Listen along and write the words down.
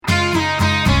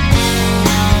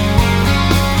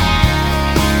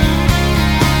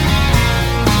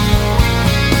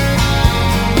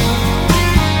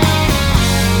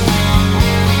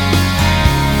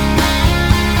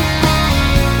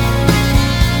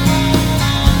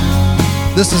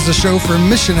This is the show for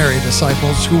missionary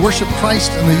disciples who worship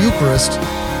Christ in the Eucharist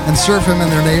and serve Him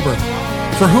and their neighbor,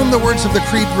 for whom the words of the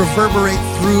Creed reverberate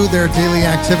through their daily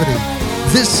activity.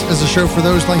 This is a show for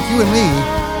those like you and me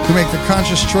who make the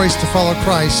conscious choice to follow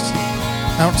Christ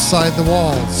outside the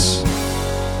walls.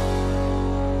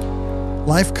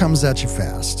 Life comes at you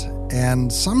fast,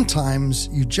 and sometimes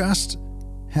you just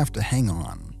have to hang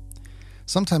on.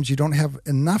 Sometimes you don't have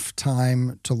enough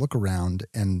time to look around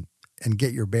and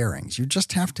get your bearings. You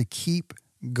just have to keep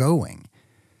going.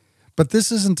 But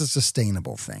this isn't a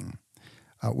sustainable thing.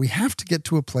 We have to get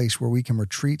to a place where we can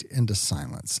retreat into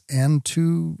silence and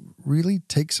to really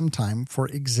take some time for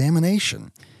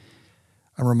examination.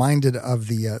 I'm reminded of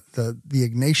the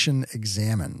Ignatian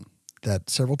Examen, that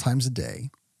several times a day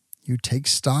you take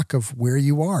stock of where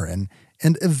you are and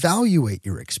evaluate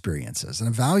your experiences and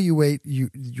evaluate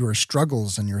your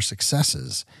struggles and your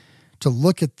successes, to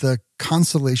look at the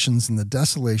consolations and the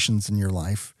desolations in your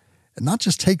life and not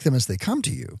just take them as they come to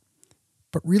you,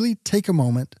 but really take a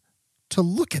moment to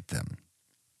look at them.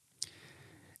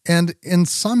 And in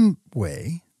some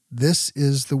way, this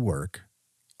is the work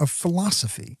of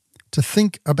philosophy, to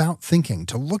think about thinking,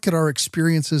 to look at our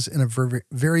experiences in a very,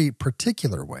 very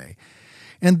particular way.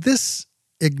 And this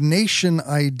Ignatian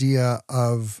idea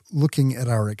of looking at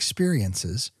our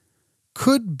experiences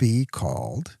could be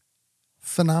called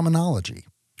phenomenology,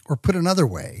 or put another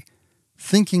way,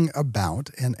 thinking about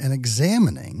and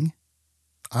examining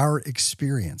our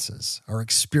experiences, our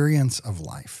experience of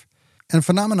life. And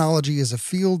phenomenology is a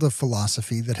field of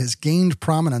philosophy that has gained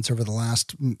prominence over the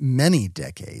last many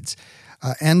decades,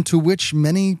 and to which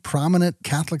many prominent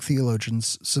Catholic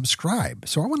theologians subscribe.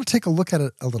 So I want to take a look at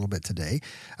it a little bit today.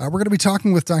 We're going to be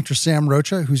talking with Dr. Sam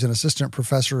Rocha, who's an assistant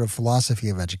professor of philosophy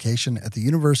of education at the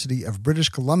University of British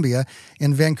Columbia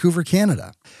in Vancouver,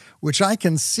 Canada, which I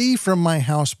can see from my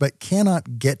house but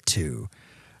cannot get to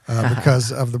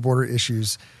because of the border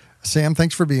issues. Sam,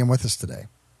 thanks for being with us today.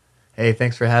 Hey,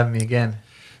 thanks for having me again.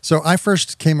 So I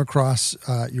first came across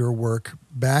your work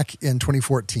back in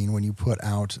 2014 when you put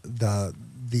out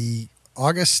the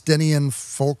Augustinian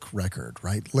folk record,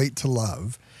 right? Late to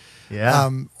Love,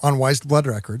 on Wise Blood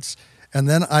Records. And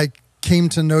then I came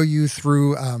to know you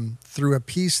through a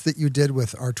piece that you did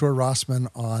with Artur Rossman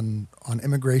on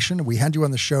immigration. We had you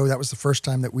on the show. That was the first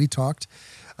time that we talked.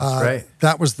 That's right.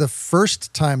 That was the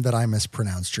first time that I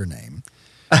mispronounced your name.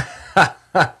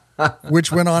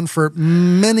 Which went on for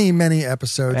many, many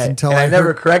episods until I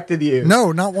never corrected you.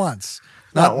 No, not once.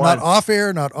 Not off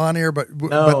air, not on air, but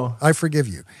I forgive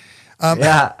you.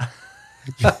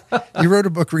 You wrote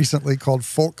a book recently called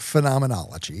Folk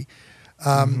Phenomenology,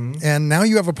 and now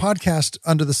you have a podcast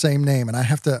under the same name. And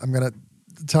I'm going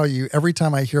to tell you, every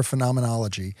time I hear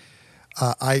phenomenology,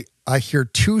 I hear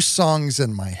two songs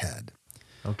in my head.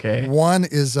 Okay. One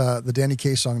is the Danny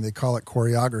Kaye song. They call it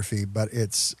choreography, but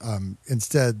it's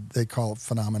instead they call it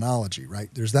phenomenology, right?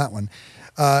 There's that one.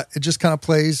 It just kind of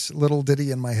plays a little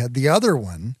ditty in my head. The other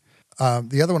one,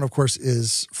 of course,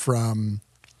 is from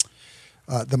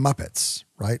the Muppets,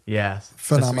 right? Yes.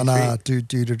 Phenomena, do,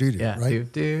 yeah.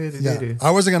 Right? Do.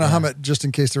 I wasn't going to hum it just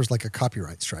in case there was like a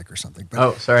copyright strike or something. But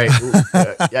oh, sorry.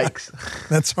 Yikes.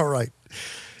 That's all right.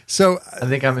 So I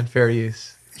think I'm in fair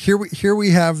use. Here we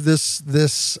have this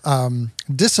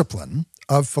discipline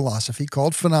of philosophy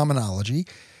called phenomenology,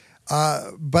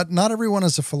 but not everyone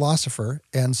is a philosopher,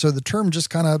 and so the term just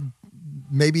kind of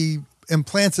maybe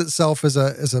implants itself as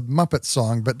a Muppet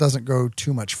song, but doesn't go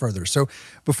too much further. So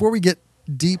before we get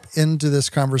deep into this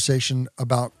conversation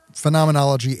about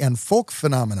phenomenology and folk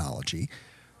phenomenology,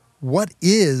 what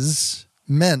is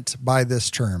meant by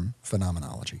this term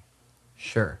phenomenology?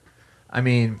 Sure. I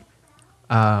mean,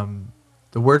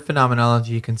 the word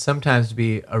phenomenology can sometimes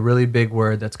be a really big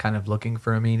word that's kind of looking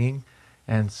for a meaning.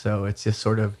 And so it's just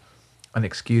sort of an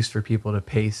excuse for people to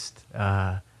paste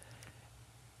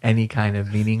any kind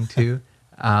of meaning to.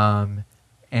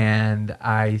 And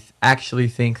I actually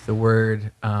think the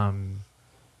word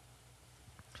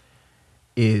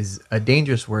is a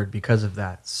dangerous word because of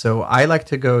that. So I like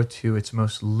to go to its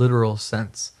most literal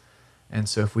sense. And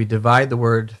so if we divide the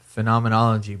word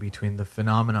phenomenology between the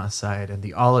phenomena side and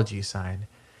the ology side,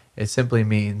 it simply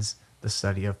means the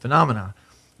study of phenomena.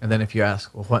 And then if you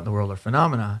ask, well, what in the world are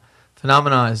phenomena?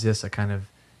 Phenomena is just a kind of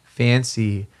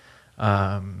fancy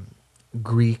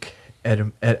Greek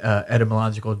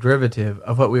etymological derivative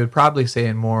of what we would probably say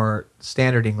in more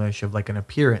standard English of like an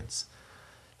appearance.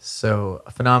 So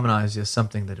a phenomena is just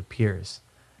something that appears.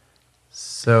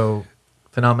 So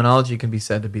phenomenology can be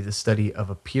said to be the study of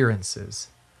appearances.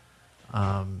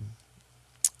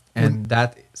 And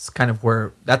that's kind of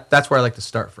where that's where I like to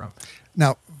start from.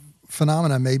 Now,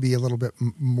 phenomena may be a little bit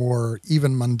more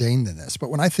even mundane than this, but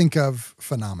when I think of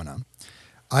phenomena,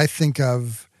 I think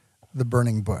of the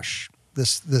burning bush,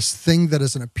 this thing that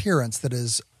is an appearance that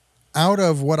is out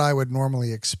of what I would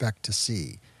normally expect to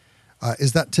see.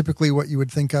 Is that typically what you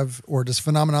would think of, or does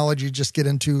phenomenology just get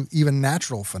into even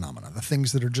natural phenomena, the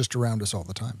things that are just around us all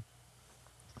the time?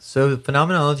 So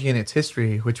phenomenology in its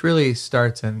history, which really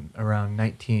starts in around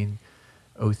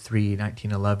 1903,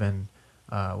 1911,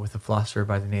 with a philosopher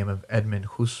by the name of Edmund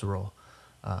Husserl,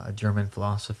 a German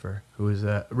philosopher who is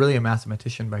really a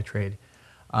mathematician by trade.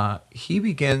 He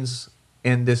begins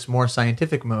in this more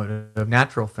scientific mode of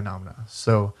natural phenomena.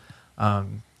 So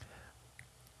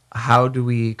how do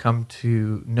we come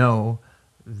to know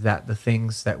that the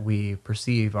things that we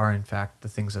perceive are in fact the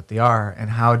things that they are,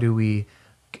 and how do we,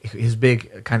 his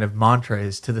big kind of mantra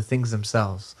is to the things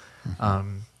themselves.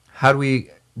 How do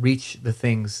we reach the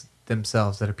things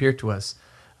themselves that appear to us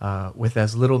with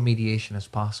as little mediation as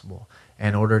possible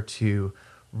in order to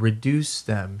reduce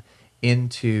them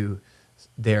into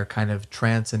their kind of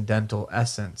transcendental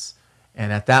essence.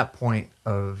 And at that point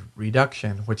of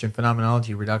reduction, which in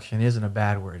phenomenology, reduction isn't a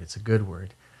bad word, it's a good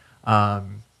word.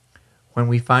 When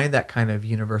we find that kind of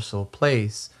universal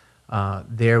place,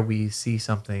 there we see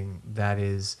something that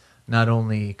is not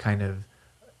only kind of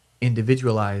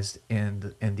individualized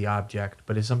in the object,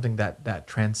 but is something that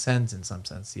transcends in some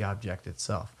sense the object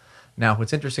itself. Now,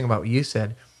 what's interesting about what you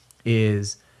said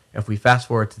is if we fast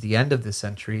forward to the end of this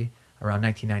century, around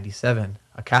 1997,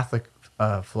 a Catholic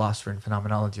philosopher and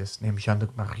phenomenologist named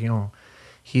Jean-Luc Marion,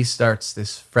 he starts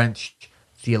this French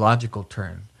theological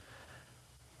turn,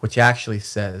 which actually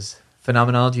says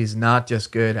phenomenology is not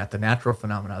just good at the natural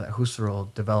phenomena that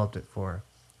Husserl developed it for.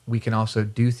 We can also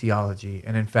do theology,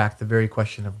 and in fact, the very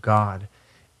question of God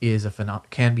is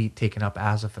can be taken up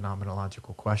as a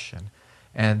phenomenological question,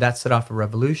 and that set off a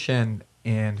revolution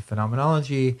in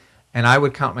phenomenology. And I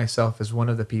would count myself as one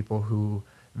of the people who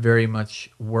very much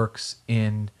works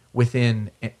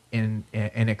within and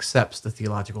accepts the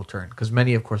theological turn, because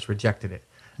many, of course, rejected it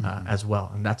as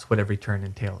well, and that's what every turn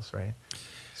entails, right?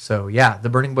 So, yeah, the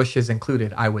burning bush is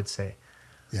included, I would say.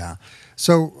 Yeah.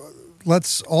 So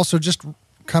let's also just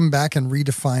come back and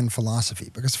redefine philosophy,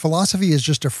 because philosophy is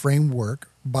just a framework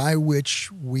by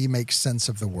which we make sense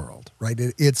of the world, right?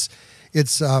 It's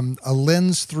a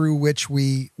lens through which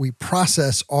we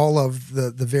process all of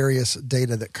the various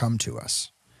data that come to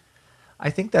us. I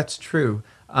think that's true.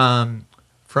 From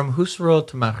Husserl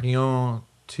to Marion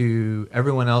to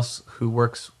everyone else who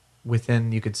works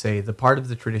within, you could say, the part of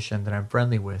the tradition that I'm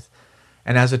friendly with.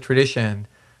 And as a tradition,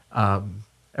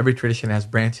 every tradition has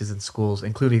branches and schools,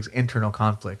 including internal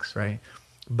conflicts, right?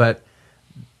 But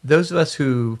those of us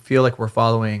who feel like we're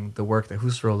following the work that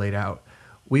Husserl laid out,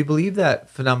 we believe that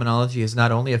phenomenology is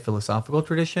not only a philosophical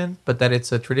tradition, but that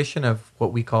it's a tradition of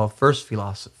what we call first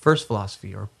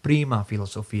philosophy, or prima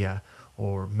filosofia,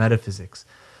 or metaphysics.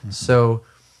 So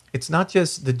it's not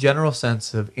just the general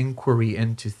sense of inquiry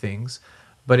into things,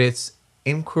 but it's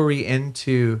inquiry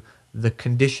into the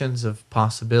conditions of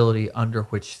possibility under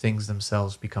which things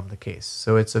themselves become the case.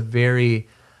 So it's a very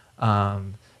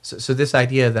so this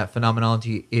idea that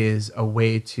phenomenology is a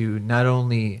way to not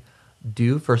only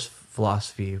do first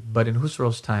philosophy, but in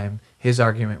Husserl's time, his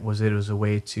argument was it was a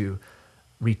way to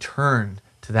return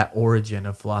to that origin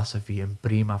of philosophy in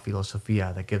prima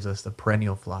filosofia that gives us the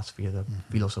perennial philosophy, the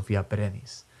philosophia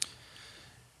perennis.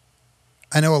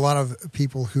 I know a lot of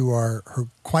people who are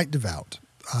quite devout,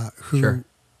 Sure.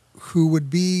 who would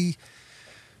be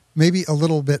maybe a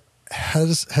little bit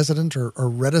hesitant or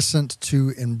reticent to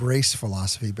embrace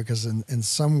philosophy because in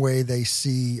some way they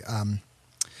see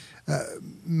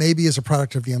maybe as a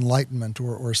product of the Enlightenment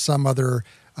or some other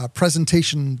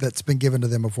presentation that's been given to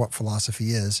them of what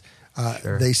philosophy is.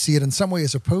 Sure. They see it in some way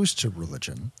as opposed to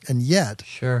religion. And yet,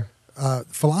 Sure.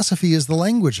 Philosophy is the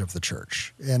language of the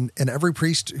church. And every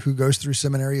priest who goes through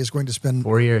seminary is going to spend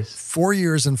 4 years. 4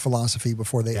 years in philosophy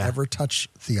before they Yeah. ever touch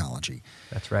theology.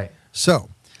 That's right. So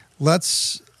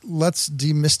let's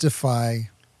demystify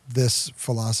this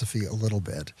philosophy a little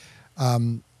bit.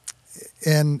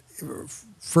 And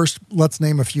first, let's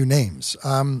name a few names.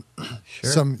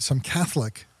 Sure. Some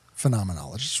Catholic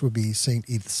phenomenologists would be St.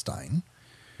 Edith Stein,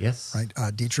 Yes. right?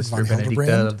 Dietrich Sister von Benedicta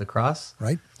Hildebrand, of the Cross.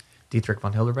 right? Dietrich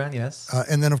von Hildebrand, yes.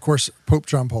 And then, of course, Pope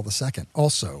John Paul II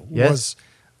also Yes.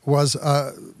 was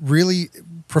really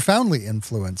profoundly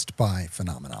influenced by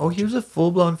phenomenology. Oh, he was a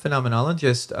full-blown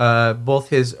phenomenologist. Both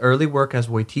his early work as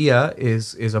Wojtyła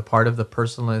is a part of the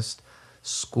personalist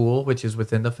school, which is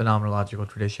within the phenomenological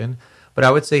tradition. But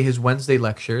I would say his Wednesday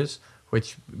lectures,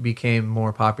 which became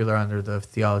more popular under the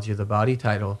Theology of the Body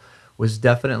title, was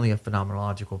definitely a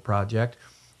phenomenological project.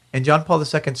 And John Paul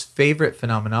II's favorite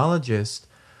phenomenologist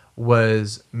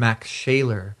was Max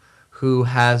Scheler, who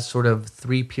has sort of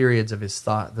three periods of his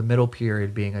thought, the middle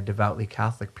period being a devoutly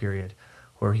Catholic period,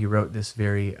 where he wrote this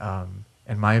very,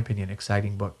 in my opinion,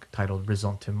 exciting book titled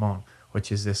Ressentiment,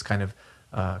 which is this kind of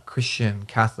Christian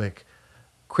Catholic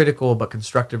critical but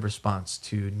constructive response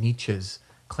to Nietzsche's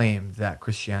claim that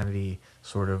Christianity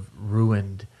sort of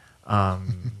ruined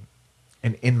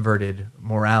an inverted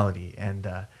morality,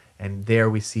 and there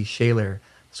we see Scheler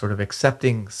sort of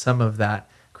accepting some of that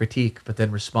critique, but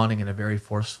then responding in a very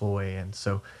forceful way. And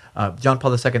so, John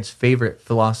Paul II's favorite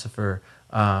philosopher,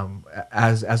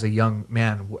 as a young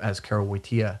man, as Karol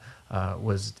Wojtyła,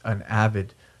 was an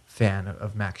avid fan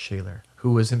of Max Scheler,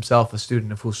 who was himself a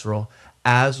student of Husserl,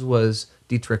 as was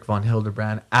Dietrich von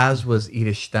Hildebrand, as was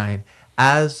Edith Stein,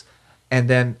 and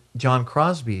then John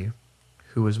Crosby,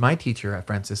 who was my teacher at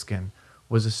Franciscan,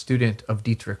 was a student of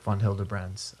Dietrich von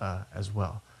Hildebrand's as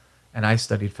well. And I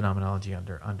studied phenomenology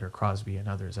under Crosby and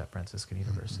others at Franciscan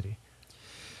University.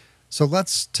 So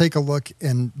let's take a look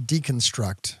and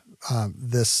deconstruct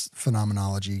this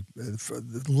phenomenology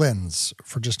lens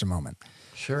for just a moment.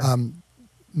 Sure.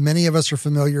 Many of us are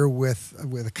familiar with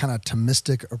a kind of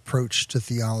Thomistic approach to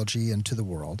theology and to the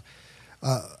world.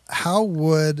 How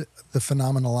would the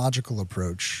phenomenological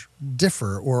approach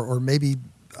differ, or maybe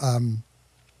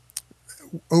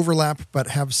overlap, but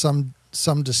have some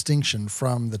distinction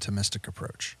from the Thomistic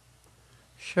approach?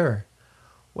 Sure.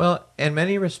 Well, in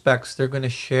many respects, they're going to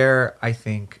share, I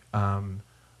think,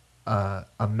 a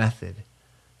method.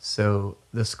 So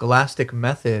the scholastic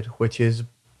method, which is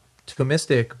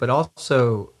Thomistic, but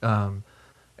also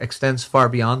extends far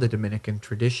beyond the Dominican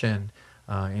tradition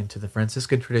into the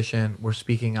Franciscan tradition. We're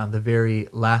speaking on the very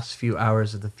last few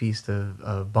hours of the feast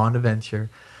of Bonaventure,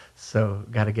 so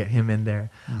got to get him in there.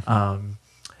 Mm-hmm.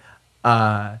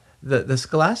 The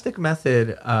scholastic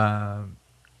method,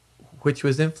 which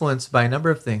was influenced by a number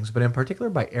of things, but in particular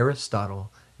by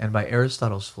Aristotle and by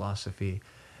Aristotle's philosophy,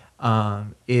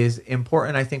 is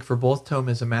important, I think, for both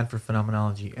Thomism and for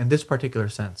phenomenology in this particular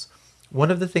sense. One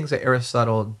of the things that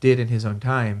Aristotle did in his own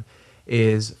time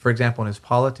is, for example, in his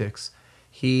Politics,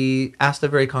 he asked a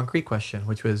very concrete question,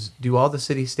 which was, do all the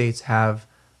city-states have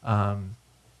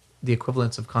the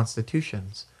equivalents of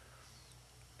constitutions?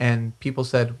 And people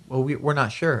said, well, we're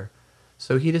not sure.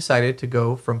 So he decided to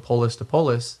go from polis to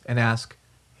polis and ask,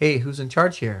 hey, who's in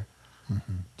charge here?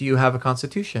 Mm-hmm. Do you have a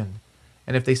constitution?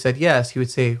 And if they said yes, he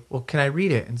would say, well, can I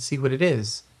read it and see what it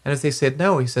is? And if they said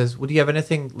no, he says, well, do you have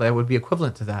anything that would be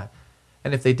equivalent to that?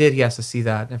 And if they did, he has to see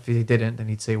that. And if they didn't, then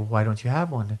he'd say, well, why don't you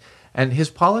have one? And his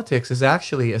Politics is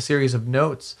actually a series of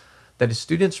notes that his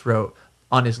students wrote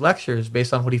on his lectures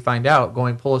based on what he found out,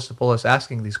 going polis to polis,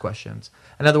 asking these questions.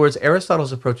 In other words,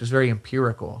 Aristotle's approach was very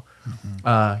empirical.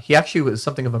 Mm-hmm. He actually was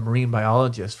something of a marine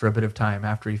biologist for a bit of time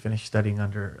after he finished studying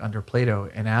under Plato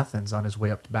in Athens on his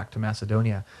way back to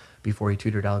Macedonia before he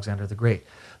tutored Alexander the Great.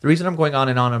 The reason I'm going on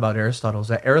and on about Aristotle is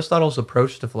that Aristotle's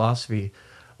approach to philosophy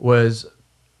was,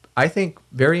 I think,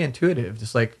 very intuitive.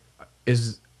 Just like,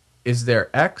 is there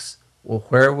X? Well,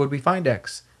 where would we find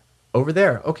X? Over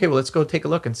there. Okay, well, let's go take a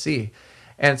look and see.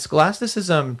 And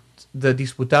scholasticism, the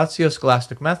Disputatio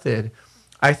scholastic method,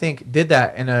 I think did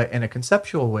that in a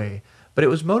conceptual way, but it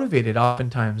was motivated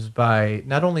oftentimes by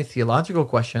not only theological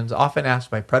questions, often asked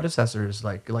by predecessors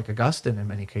like Augustine in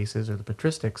many cases, or the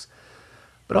patristics,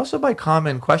 but also by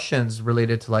common questions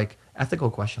related to like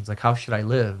ethical questions, like how should I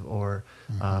live, or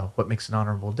what makes an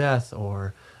honorable death,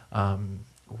 or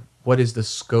what is the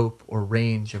scope or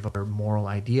range of a moral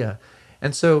idea.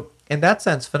 And so in that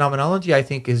sense, phenomenology, I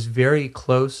think, is very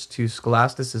close to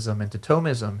scholasticism and to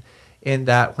Thomism, in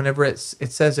that whenever it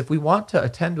says if we want to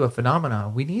attend to a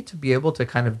phenomena, we need to be able to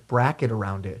kind of bracket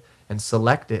around it and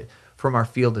select it from our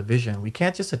field of vision. We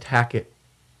can't just attack it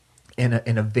in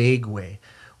a vague way.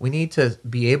 We need to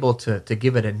be able to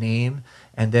give it a name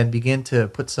and then begin to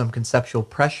put some conceptual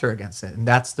pressure against it, and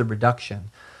that's the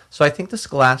reduction. So I think the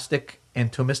scholastic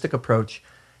and Thomistic approach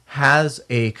is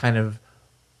a kind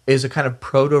of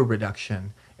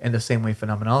proto-reduction in the same way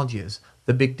phenomenology is.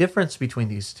 The big difference between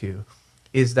these two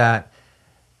is that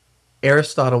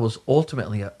Aristotle was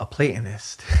ultimately a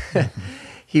Platonist. Mm-hmm.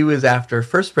 He was after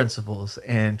first principles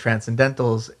and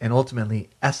transcendentals and ultimately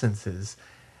essences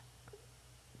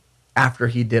after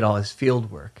he did all his field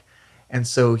work. And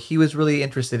so he was really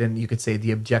interested in, you could say,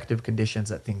 the objective conditions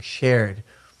that things shared.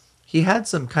 He had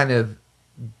some kind of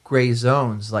gray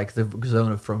zones, like the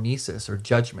zone of phronesis or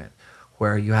judgment,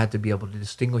 where you had to be able to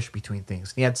distinguish between things.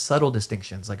 And he had subtle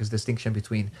distinctions, like his distinction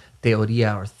between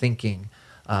theoria or thinking,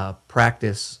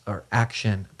 praxis or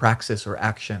action,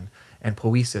 and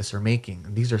poiesis or making.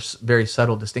 And these are very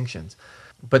subtle distinctions.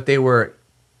 but they were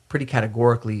pretty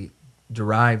categorically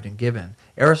derived and given.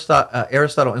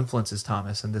 Aristotle influences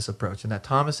Thomas in this approach, and that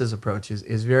Thomas's approach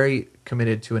is very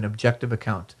committed to an objective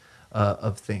account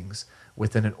of things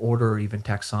within an order or even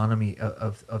taxonomy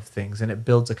of things, and it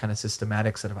builds a kind of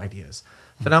systematic set of ideas.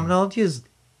 Mm-hmm. Phenomenology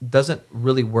doesn't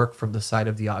really work from the side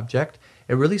of the object.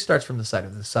 It really starts from the side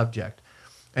of the subject.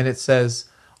 And it says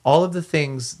all of the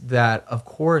things that, of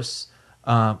course,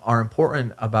 are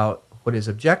important about what is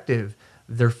objective,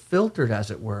 they're filtered,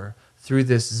 as it were, through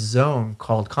this zone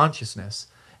called consciousness.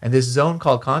 And this zone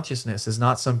called consciousness is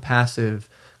not some passive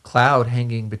cloud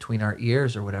hanging between our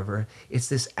ears or whatever. It's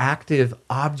this active,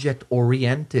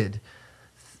 object-oriented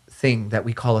thing that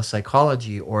we call a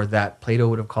psychology, or that Plato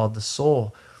would have called the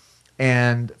soul.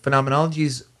 And phenomenology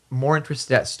is more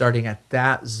interested at starting at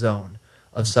that zone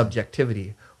of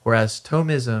subjectivity, whereas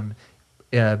Thomism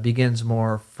begins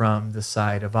more from the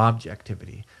side of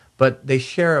objectivity. But they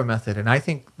share a method, and I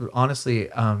think, honestly,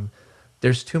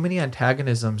 there's too many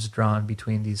antagonisms drawn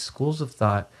between these schools of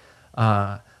thought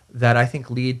that I think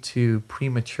lead to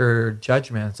premature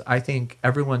judgments. I think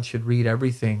everyone should read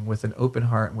everything with an open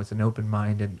heart and with an open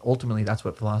mind, and ultimately that's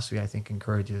what philosophy, I think,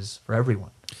 encourages for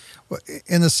everyone. Well,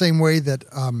 in the same way that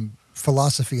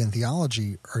philosophy and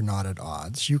theology are not at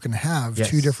odds, you can have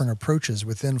two different approaches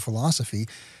within philosophy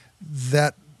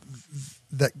that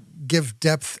give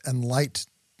depth and light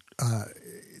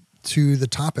to the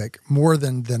topic more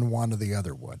than one or the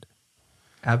other would.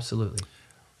 Absolutely.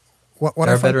 What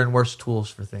there are better and worse tools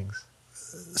for things.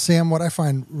 Sam, what I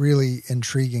find really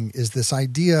intriguing is this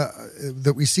idea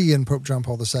that we see in Pope John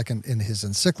Paul II in his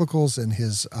encyclicals, in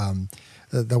his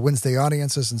the Wednesday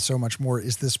audiences, and so much more,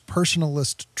 is this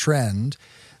personalist trend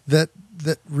that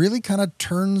really kind of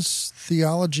turns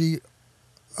theology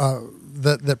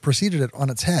that preceded it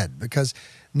on its head, because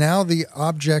now the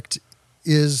object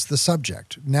is the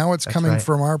subject. Now it's coming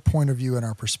from our point of view and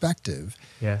our perspective.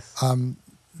 Yes.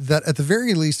 That at the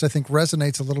very least, I think,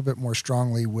 resonates a little bit more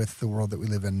strongly with the world that we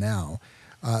live in now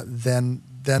than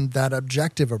that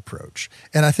objective approach.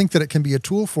 And I think that it can be a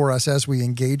tool for us as we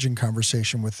engage in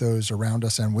conversation with those around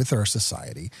us and with our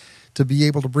society to be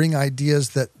able to bring ideas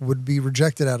that would be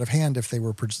rejected out of hand if they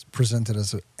were presented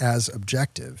as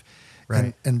objective,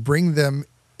 right, and bring them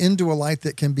into a light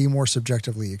that can be more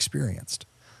subjectively experienced.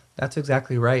 That's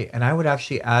exactly right. And I would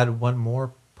actually add one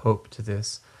more pope to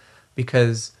this,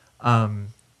 because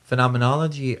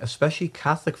phenomenology, especially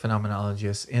Catholic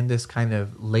phenomenologists, in this kind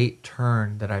of late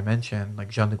turn that I mentioned, like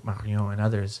Jean-Luc Marion and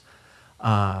others,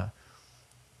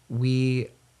 we,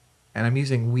 and I'm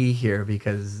using we here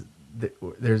because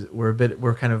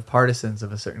we're kind of partisans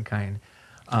of a certain kind.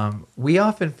 We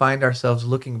often find ourselves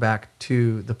looking back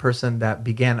to the person that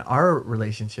began our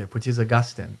relationship, which is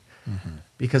Augustine. Mm-hmm.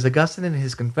 Because Augustine in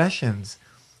his Confessions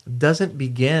doesn't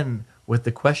begin with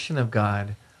the question of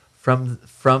God from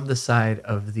the side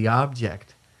of the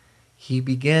object. He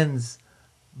begins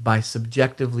by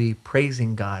subjectively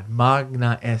praising God.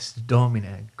 Magna est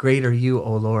Domine, great are you,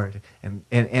 O Lord.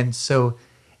 And so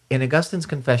in Augustine's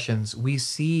Confessions, we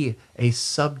see a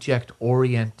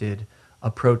subject-oriented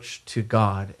approach to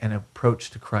God, an approach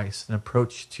to Christ, an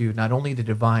approach to not only the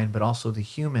divine, but also the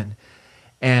human.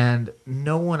 And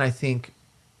no one, I think,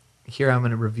 here I'm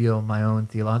going to reveal my own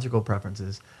theological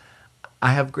preferences.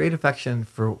 I have great affection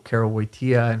for Karol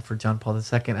Wojtyła and for John Paul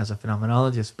II as a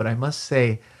phenomenologist, but I must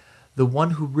say the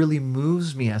one who really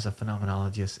moves me as a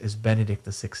phenomenologist is Benedict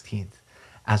XVI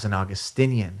as an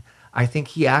Augustinian. I think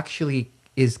he actually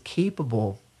is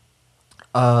capable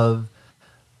of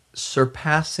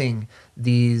surpassing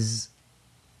these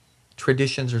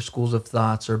traditions or schools of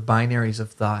thoughts or binaries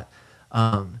of thought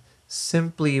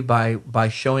simply by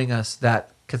showing us that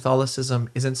Catholicism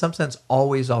is in some sense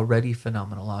always already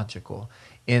phenomenological,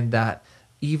 in that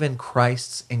even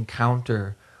Christ's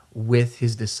encounter with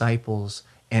his disciples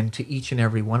and to each and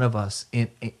every one of us in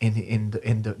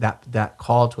that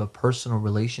call to a personal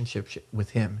relationship with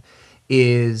him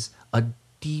is a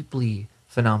deeply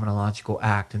phenomenological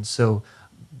act. And so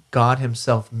God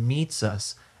himself meets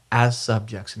us as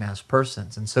subjects and as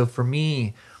persons. And so for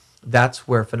me, that's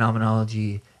where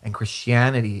phenomenology and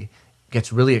Christianity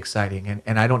gets really exciting.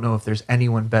 And I don't know if there's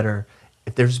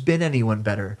been anyone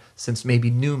better since maybe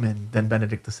Newman than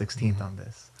Benedict XVI on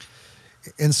this.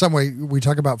 In some way, we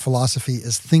talk about philosophy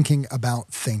as thinking about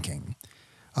thinking.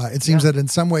 It seems that in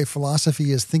some way,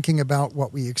 philosophy is thinking about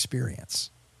what we experience.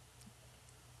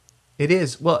 It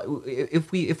is. Well,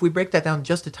 if we break that down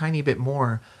just a tiny bit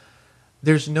more,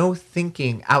 there's no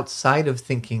thinking outside of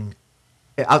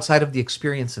the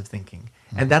experience of thinking.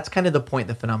 And that's kind of the point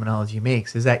that phenomenology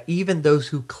makes, is that even those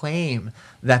who claim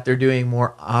that they're doing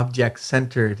more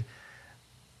object-centered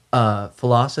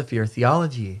philosophy or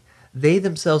theology, they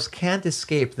themselves can't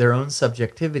escape their own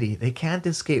subjectivity. They can't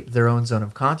escape their own zone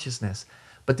of consciousness.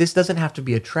 But this doesn't have to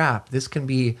be a trap. This can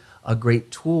be a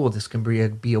great tool. This can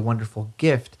be a wonderful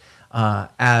gift,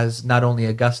 as not only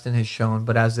Augustine has shown,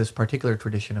 but as this particular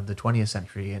tradition of the 20th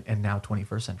century and now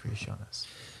 21st century has shown us.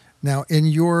 Now, in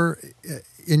your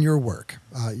work,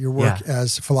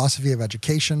 as philosophy of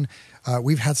education,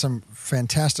 we've had some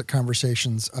fantastic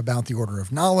conversations about the order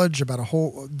of knowledge, about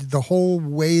the whole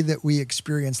way that we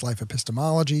experience life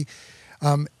epistemology.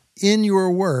 In your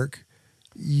work,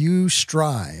 you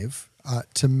strive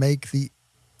to make the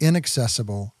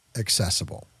inaccessible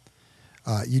accessible.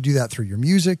 You do that through your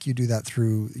music. You do that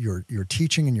through your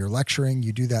teaching and your lecturing.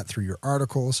 You do that through your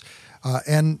articles.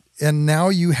 And now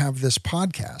you have this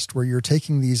podcast where you're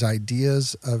taking these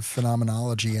ideas of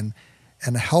phenomenology and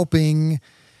helping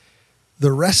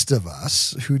the rest of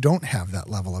us who don't have that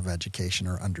level of education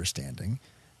or understanding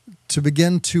to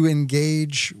begin to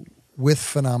engage with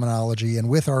phenomenology and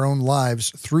with our own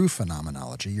lives through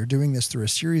phenomenology. You're doing this through a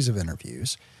series of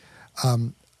interviews.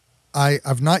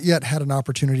 I've not yet had an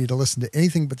opportunity to listen to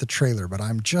anything but the trailer, but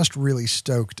I'm just really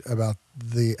stoked about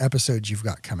the episodes you've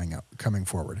got coming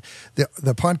forward.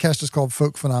 The podcast is called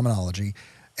Folk Phenomenology,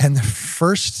 and the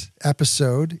first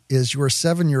episode is your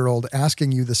 7-year-old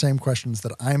asking you the same questions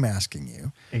that I'm asking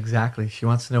you. Exactly. She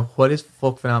wants to know what is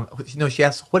folk phenomenology. No, she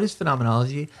asks what is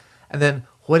phenomenology, and then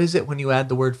what is it when you add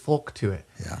the word folk to it.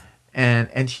 Yeah.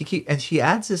 And she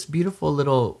adds this beautiful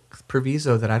little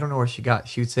proviso that I don't know where she got.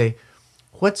 She would say,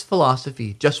 "What's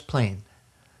philosophy? Just plain."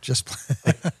 Just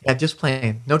plain. Yeah, just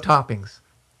plain. No toppings.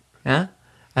 Yeah?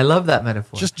 I love that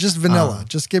metaphor. Just vanilla.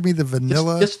 Just give me the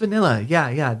vanilla. Just vanilla.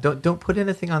 Yeah. Don't put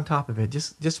anything on top of it.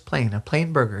 Just plain. A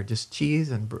plain burger. Just cheese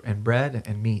and bread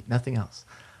and meat. Nothing else.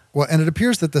 Well, and it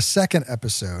appears that the second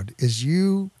episode is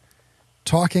you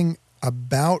talking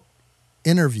about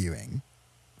interviewing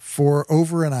for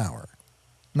over an hour.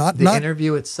 Not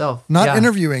interview itself. Not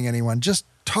interviewing anyone, just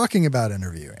talking about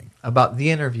interviewing. About the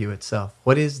interview itself.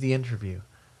 What is the interview?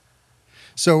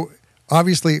 So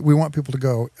obviously we want people to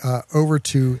go over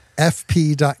to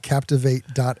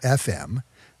fp.captivate.fm.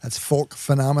 That's folk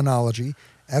phenomenology,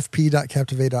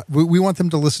 fp.captivate. We want them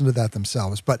to listen to that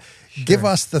themselves, but sure. Give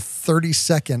us the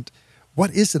 30-second,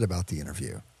 what is it about the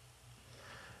interview?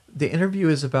 The interview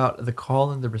is about the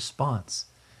call and the response.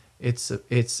 It's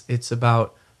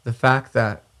about the fact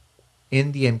that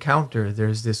in the encounter,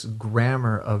 there's this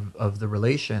grammar of the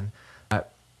relation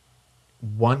that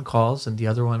one calls and the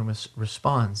other one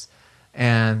responds.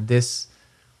 And this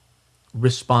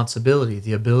responsibility,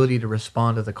 the ability to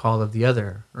respond to the call of the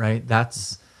other, right?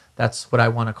 That's what I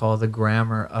want to call the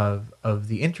grammar of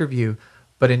the interview.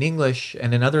 But in English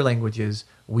and in other languages,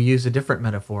 we use a different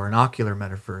metaphor, an ocular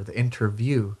metaphor, the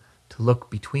interview, to look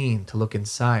between, to look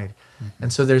inside. Mm-hmm.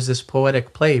 And so there's this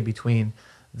poetic play between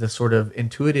the sort of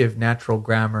intuitive, natural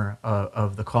grammar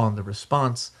of the call and the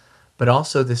response, but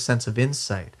also this sense of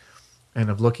insight and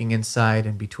of looking inside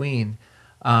and between.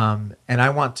 And I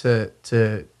want to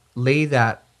lay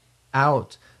that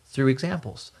out through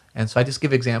examples. And so I just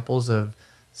give examples of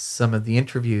some of the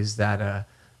interviews that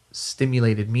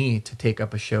stimulated me to take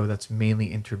up a show that's mainly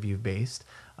interview-based.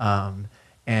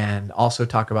 And also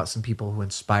talk about some people who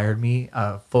inspired me,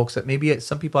 folks that maybe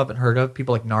some people haven't heard of,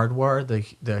 people like Nardwar,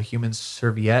 the human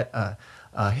serviette,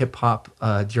 a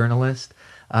hip-hop journalist,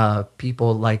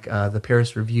 people like the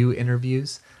Paris Review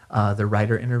interviews, the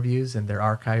writer interviews, and they're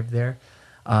archived there.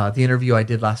 The interview I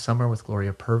did last summer with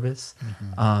Gloria Purvis,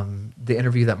 mm-hmm. The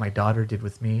interview that my daughter did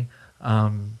with me,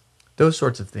 those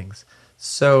sorts of things.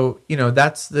 So,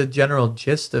 that's the general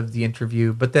gist of the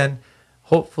interview, but then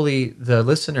hopefully the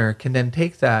listener can then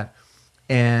take that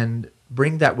and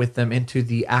bring that with them into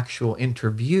the actual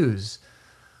interviews,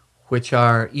 which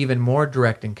are even more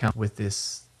direct encounter with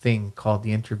this thing called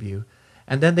the interview.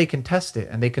 And then they can test it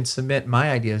and they can submit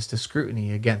my ideas to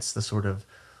scrutiny against the sort of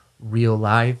real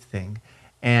live thing.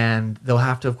 And they'll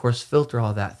have to, of course, filter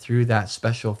all that through that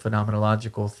special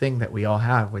phenomenological thing that we all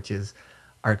have, which is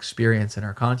our experience and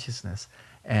our consciousness.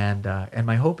 And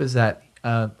my hope is that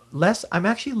I'm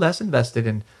actually less invested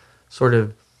in sort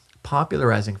of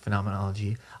popularizing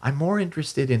phenomenology. I'm more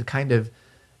interested in kind of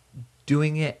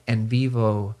doing it en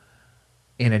vivo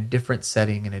in a different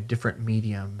setting, in a different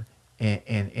medium,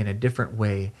 in a different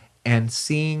way, and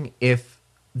seeing if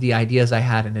the ideas I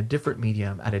had in a different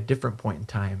medium at a different point in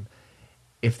time,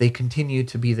 if they continue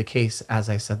to be the case as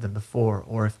I said them before,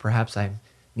 or if perhaps I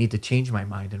need to change my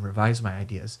mind and revise my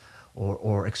ideas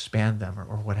or expand them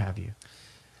or what have you.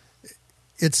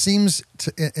 It seems,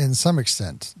 in some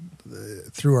extent,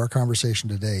 through our conversation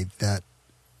today, that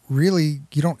really,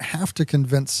 you don't have to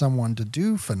convince someone to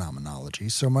do phenomenology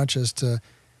so much as to,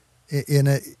 in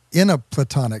a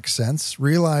Platonic sense,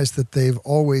 realize that they've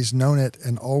always known it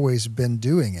and always been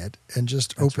doing it, and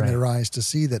just open their eyes to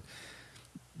see that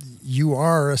you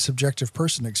are a subjective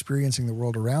person experiencing the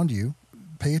world around you.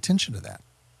 Pay attention to that.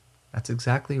 That's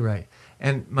exactly right.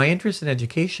 And my interest in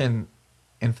education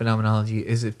and phenomenology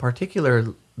is in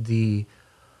particular the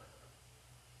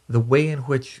way in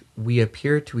which we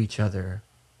appear to each other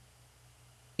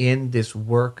in this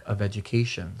work of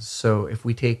education. So if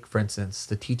we take, for instance,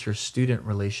 the teacher-student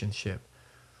relationship,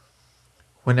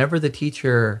 whenever the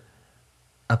teacher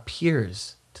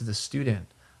appears to the student,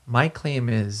 my claim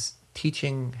is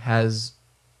teaching has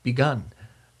begun.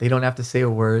 They don't have to say a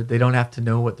word. They don't have to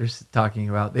know what they're talking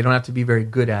about. They don't have to be very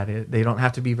good at it. They don't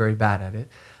have to be very bad at it.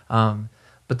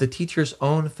 But the teacher's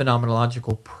own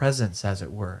phenomenological presence, as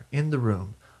it were, in the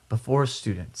room before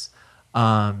students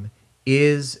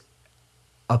is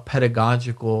a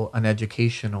pedagogical, an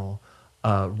educational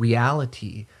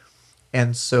reality.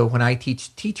 And so when I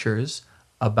teach teachers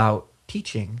about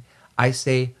teaching, I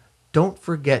say, don't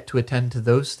forget to attend to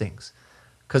those things.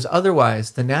 Because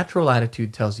otherwise, the natural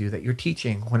attitude tells you that you're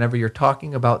teaching whenever you're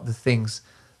talking about the things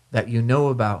that you know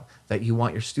about, that you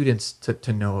want your students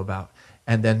to know about,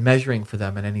 and then measuring for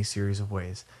them in any series of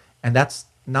ways. And that's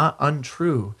not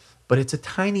untrue, but it's a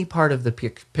tiny part of the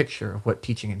picture of what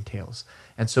teaching entails.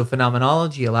 And so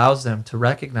phenomenology allows them to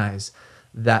recognize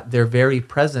that their very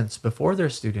presence before their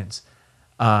students,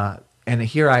 and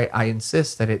here I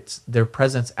insist that it's their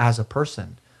presence as a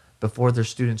person before their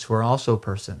students who are also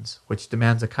persons, which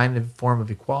demands a kind of form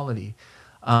of equality,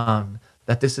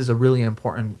 that this is a really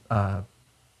important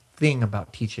thing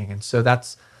about teaching. And so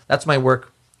that's my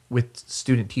work with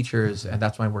student teachers, and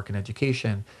that's my work in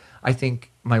education. I think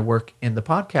my work in the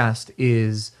podcast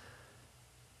is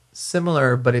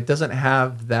similar, but it doesn't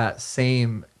have that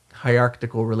same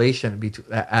hierarchical relation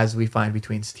as we find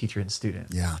between teacher and student.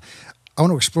 Yeah. I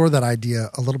want to explore that idea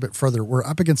a little bit further. We're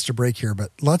up against a break here, but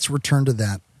let's return to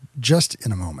that just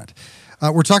in a moment.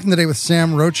 We're talking today with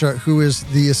Sam Rocha, who is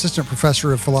the Assistant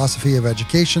Professor of Philosophy of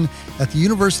Education at the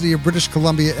University of British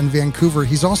Columbia in Vancouver.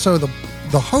 He's also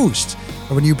the host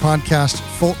of a new podcast,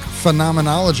 Folk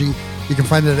Phenomenology. You can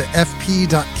find it at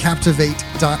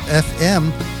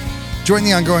fp.captivate.fm. Join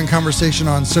the ongoing conversation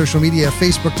on social media,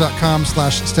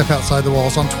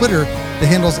 facebook.com/stepoutside-the-walls. On Twitter, the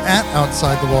handle's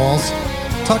 @OutsideTheWalls.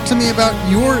 Talk to me about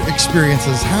your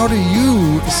experiences. How do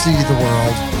you see the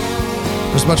world?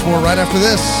 There's much more right after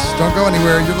this. Don't go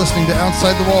anywhere. You're listening to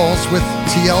Outside the Walls with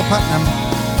T.L. Putnam.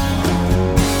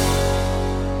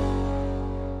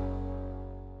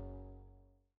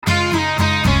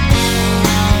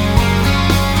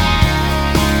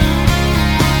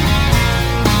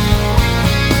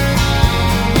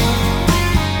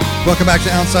 Welcome back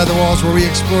to Outside the Walls, where we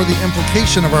explore the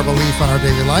implication of our belief on our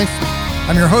daily life.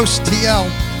 I'm your host, TL.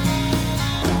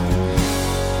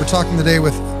 We're talking today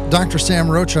with Dr. Sam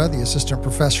Rocha, the Assistant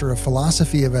Professor of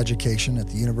Philosophy of Education at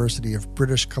the University of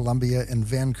British Columbia in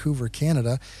Vancouver,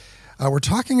 Canada. We're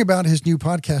talking about his new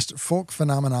podcast, Folk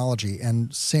Phenomenology.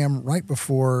 And Sam, right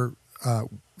before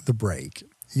the break,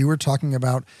 you were talking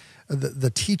about the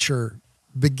teacher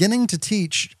beginning to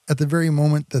teach at the very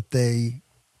moment that they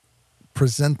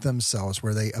present themselves,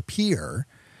 where they appear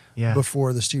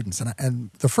before the students.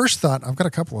 And the first thought, I've got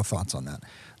a couple of thoughts on that.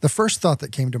 The first thought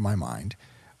that came to my mind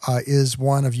is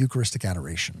one of Eucharistic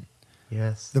adoration.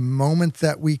 Yes. The moment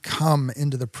that we come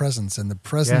into the presence and the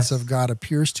presence of God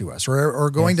appears to us, or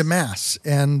going to Mass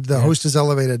and the host is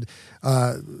elevated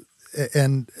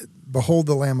and behold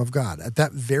the Lamb of God. At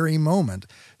that very moment,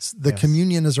 the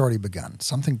communion has already begun.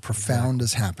 Something profound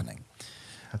is happening.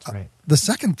 That's right. The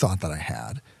second thought that I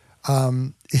had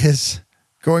is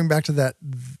going back to that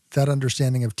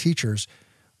understanding of teachers.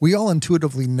 We all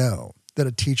intuitively know that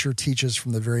a teacher teaches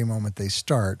from the very moment they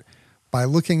start by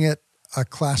looking at a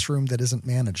classroom that isn't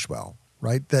managed well,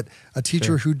 right? That a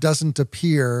teacher who doesn't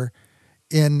appear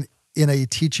in a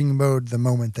teaching mode the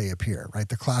moment they appear, right?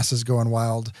 The class is going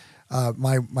wild.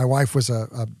 My wife was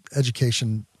a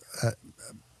education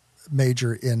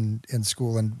major in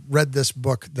school and read this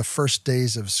book, The First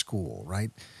Days of School,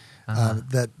 right?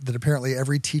 That apparently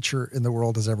every teacher in the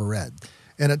world has ever read.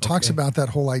 And it talks about that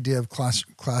whole idea of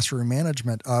classroom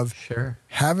management, of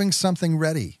having something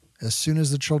ready as soon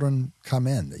as the children come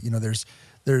in. That,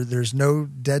 there's no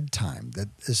dead time. That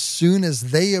as soon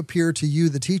as they appear to you,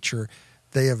 the teacher,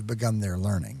 they have begun their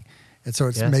learning. And so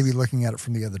it's maybe looking at it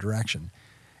from the other direction.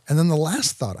 And then the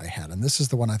last thought I had, and this is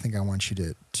the one I think I want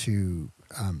you to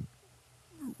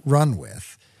run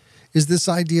with, is this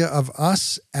idea of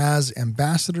us as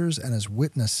ambassadors and as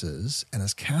witnesses and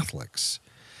as Catholics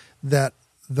that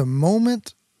the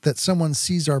moment that someone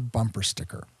sees our bumper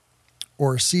sticker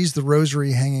or sees the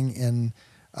rosary hanging in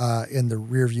the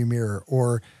rearview mirror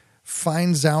or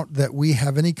finds out that we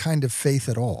have any kind of faith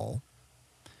at all,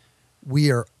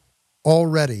 we are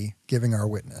already giving our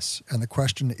witness. And the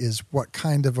question is, what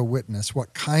kind of a witness,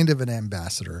 what kind of an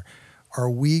ambassador are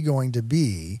we going to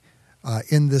be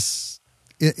in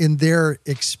their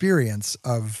experience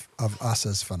of us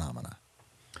as phenomena?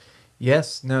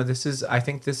 Yes, no, I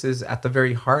think this is at the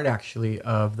very heart, actually,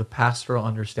 of the pastoral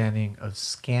understanding of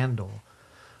scandal.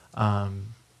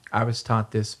 I was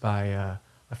taught this by a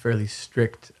fairly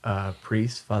strict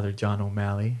priest, Father John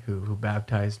O'Malley, who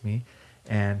baptized me.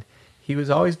 And he was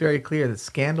always very clear that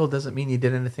scandal doesn't mean you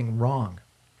did anything wrong.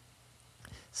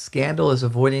 Scandal is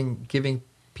avoiding giving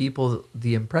people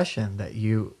the impression that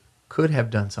you could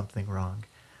have done something wrong.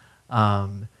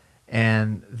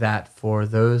 And that for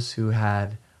those who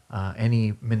had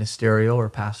any ministerial or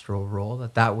pastoral role,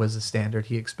 that was a standard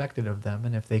he expected of them,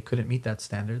 and if they couldn't meet that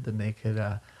standard, then they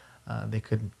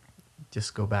could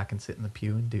just go back and sit in the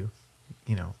pew and do,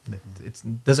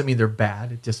 it doesn't mean they're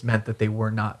bad. It just meant that they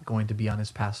were not going to be on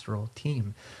his pastoral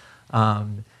team,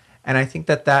 and I think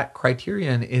that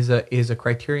criterion is a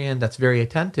criterion that's very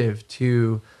attentive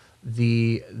to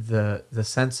the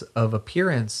sense of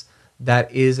appearance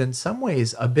that is in some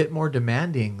ways a bit more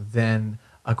demanding than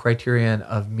a criterion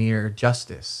of mere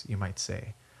justice, you might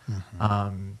say.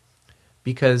 Mm-hmm.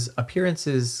 Because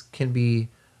appearances can be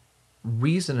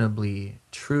reasonably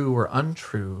true or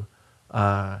untrue.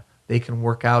 They can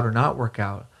work out or not work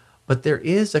out. But there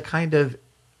is a kind of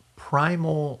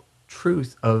primal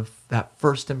truth of that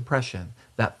first impression,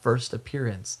 that first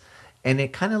appearance. And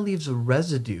it kind of leaves a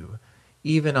residue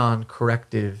even on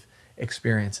corrective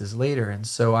experiences later. And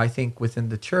so I think within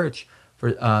the church,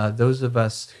 for those of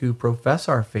us who profess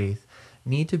our faith,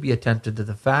 need to be attentive to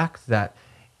the fact that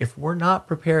if we're not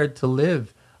prepared to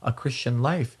live a Christian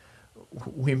life,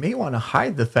 we may want to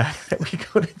hide the fact that we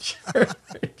go to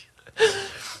church.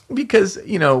 Because,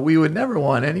 we would never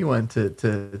want anyone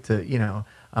to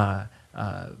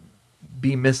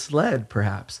be misled,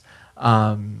 perhaps.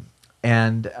 On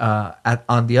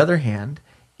the other hand,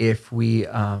 if we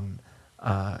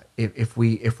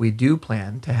do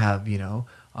plan to have,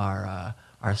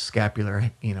 our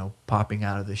scapular, popping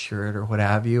out of the shirt or what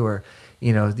have you, or,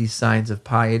 these signs of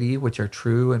piety, which are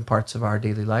true in parts of our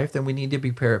daily life, then we need to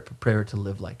be prepared to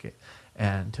live like it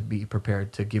and to be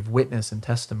prepared to give witness and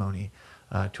testimony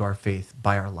to our faith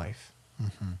by our life.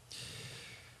 Mm-hmm.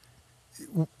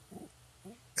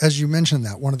 As you mentioned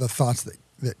that, one of the thoughts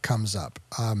that comes up,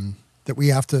 that we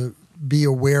have to be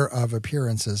aware of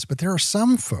appearances, but there are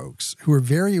some folks who are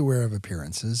very aware of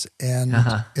appearances and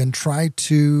try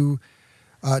to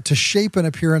shape an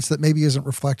appearance that maybe isn't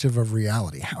reflective of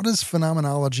reality. How does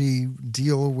phenomenology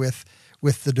deal with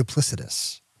the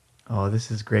duplicitous? Oh, this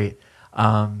is great.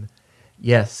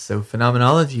 Yes, so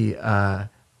phenomenology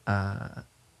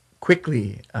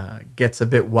quickly gets a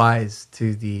bit wise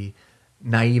to the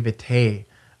naivete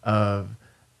of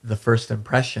the first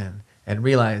impression and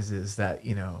realizes that,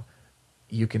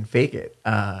 you can fake it,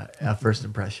 a first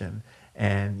impression,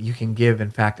 and you can give,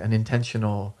 in fact, an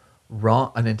intentionally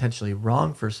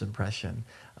wrong first impression.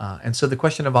 And so the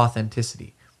question of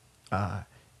authenticity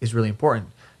is really important,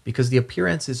 because the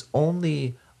appearance is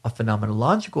only a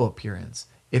phenomenological appearance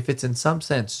if it's in some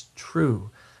sense true.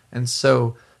 And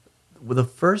so the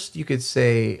first, you could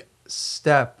say,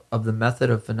 step of the method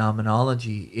of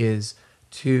phenomenology is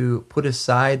to put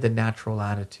aside the natural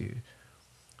attitude.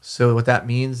 So what that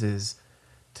means is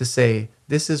to say,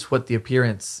 this is what the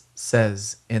appearance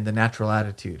says in the natural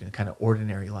attitude in kind of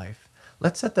ordinary life.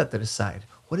 Let's set that aside.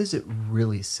 What is it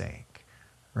really saying,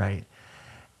 right?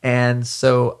 And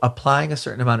so applying a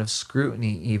certain amount of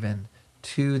scrutiny even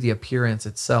to the appearance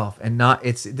itself, and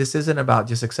this isn't about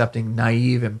just accepting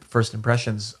naive and first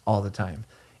impressions all the time.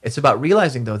 It's about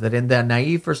realizing, though, that in that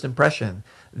naive first impression,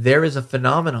 there is a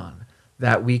phenomenon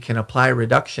that we can apply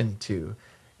reduction to,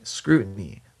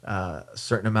 scrutiny, a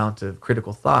certain amount of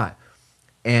critical thought.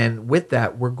 And with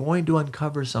that, we're going to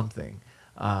uncover something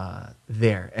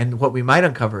there. And what we might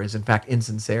uncover is, in fact,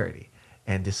 insincerity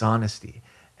and dishonesty,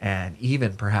 and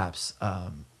even perhaps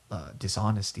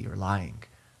dishonesty or lying,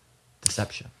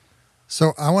 deception.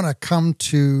 So I want to come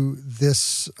to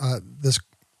this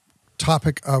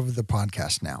topic of the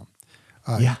podcast now.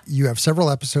 You have several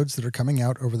episodes that are coming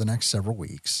out over the next several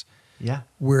weeks. Yeah.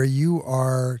 Where you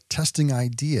are testing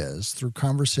ideas through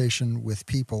conversation with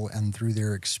people and through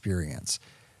their experience.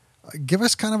 Give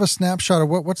us kind of a snapshot of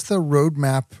what's the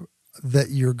roadmap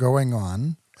that you're going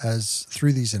on as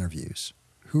through these interviews.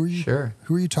 Who are you? Sure.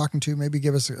 Who are you talking to? Maybe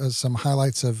give us some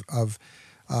highlights of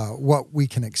what we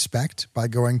can expect by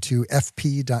going to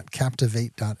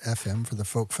fp.captivate.fm for the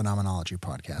Folk Phenomenology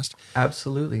podcast.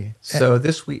 Absolutely. So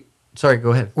this week, sorry,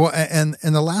 go ahead. Well, and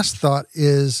the last thought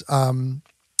is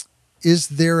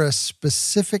there a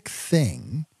specific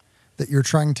thing that you're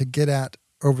trying to get at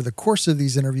over the course of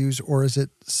these interviews, or is it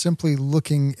simply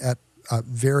looking at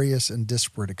various and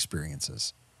disparate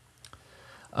experiences?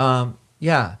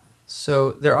 Yeah.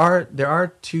 So there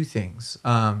are two things,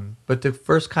 but to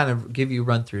first kind of give you a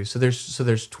run through. So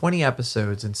there's 20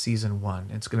 episodes in season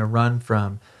 1. It's going to run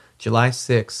from July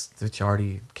 6th, which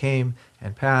already came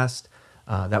and passed.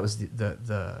 That was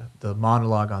the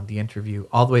monologue on the interview,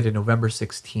 all the way to November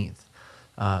 16th.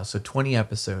 So 20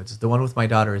 episodes. The one with my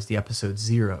daughter is the episode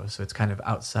 0, so it's kind of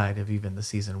outside of even the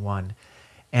season 1.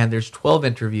 And there's 12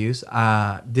 interviews.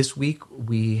 This week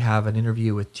we have an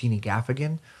interview with Jeannie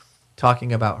Gaffigan,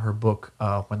 talking about her book,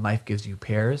 When Life Gives You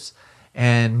Pears.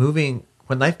 And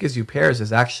When Life Gives You Pears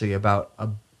is actually about a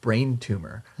brain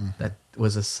tumor that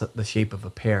was the shape of a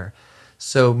pear.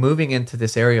 So moving into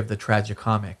this area of the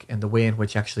tragicomic and the way in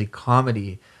which actually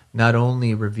comedy not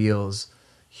only reveals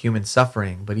human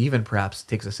suffering, but even perhaps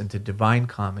takes us into divine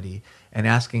comedy and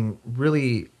asking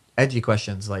really edgy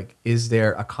questions like, is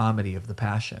there a comedy of the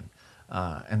passion?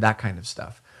 And that kind of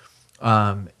stuff.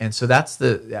 And so that's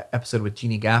the episode with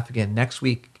Jeannie Gaffigan. Next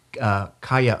week,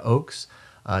 Kaya Oakes,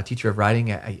 teacher of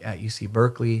writing at UC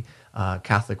Berkeley,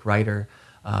 Catholic writer.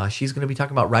 She's going to be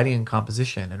talking about writing and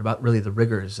composition and about really the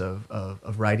rigors of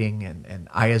writing. And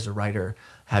I, as a writer,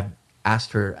 had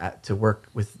asked her to work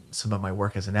with some of my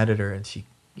work as an editor, and she,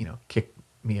 kicked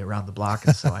me around the block.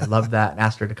 And so I loved that and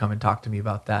asked her to come and talk to me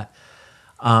about that.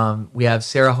 We have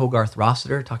Sarah Hogarth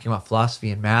Rossiter talking about philosophy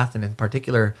and math, and in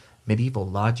particular, medieval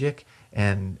logic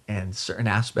and certain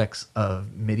aspects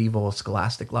of medieval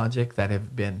scholastic logic that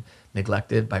have been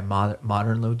neglected by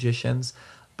modern logicians,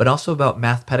 but also about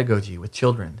math pedagogy with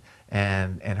children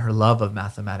and her love of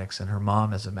mathematics and her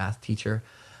mom as a math teacher.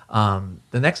 The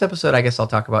next episode I guess I'll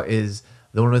talk about is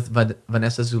the one with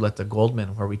Vanessa Zuleta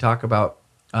Goldman, where we talk about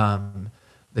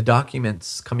the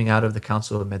documents coming out of the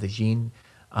Council of Medellin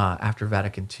after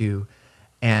Vatican II.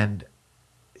 And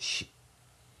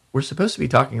we're supposed to be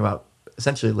talking about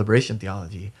essentially liberation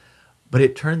theology, but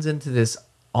it turns into this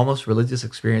almost religious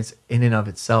experience in and of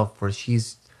itself, where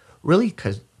she's really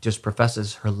just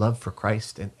professes her love for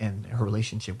Christ and her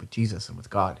relationship with Jesus and with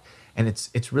God. And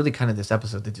it's really kind of this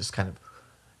episode that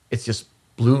just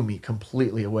blew me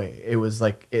completely away. It was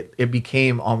like it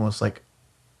became almost like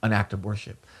an act of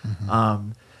worship.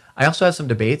 I also have some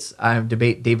debates. I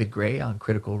debate David Gray on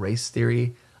critical race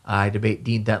theory. I debate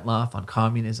Dean Dentloff on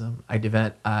communism. I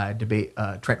debate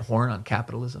Trent Horn on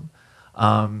capitalism.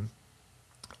 And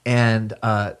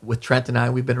with Trent and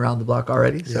I, we've been around the block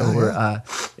already, so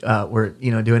we're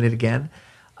doing it again.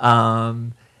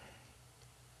 I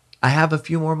have a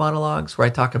few more monologues where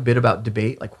I talk a bit about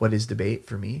debate, like what is debate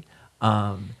for me.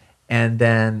 And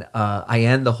then I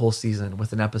end the whole season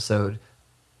with an episode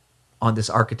on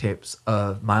this archetypes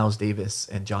of Miles Davis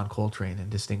and John Coltrane and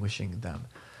distinguishing them.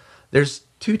 There's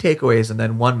 2 takeaways and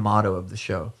then 1 motto of the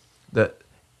show. The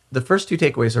first 2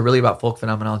 takeaways are really about folk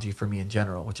phenomenology for me in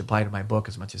general, which apply to my book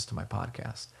as much as to my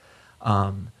podcast.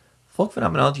 Folk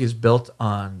phenomenology is built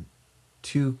on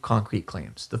 2 concrete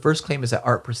claims. The first claim is that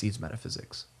art precedes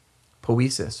metaphysics.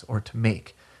 Poiesis, or to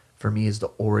make, for me is the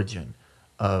origin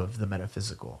of the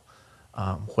metaphysical.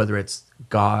 Whether it's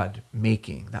God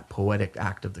making, that poetic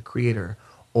act of the creator,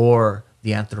 or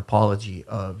the anthropology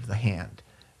of the hand,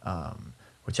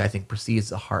 which I think precedes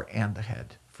the heart and the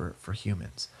head for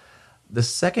humans. The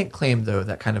second claim, though,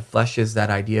 that kind of fleshes that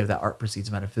idea that art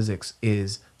precedes metaphysics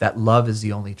is that love is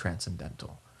the only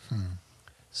transcendental.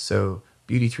 So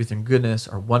beauty, truth, and goodness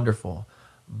are wonderful,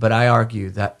 but I argue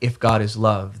that if God is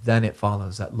love, then it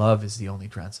follows that love is the only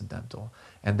transcendental,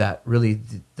 and that really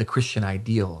the Christian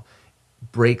ideal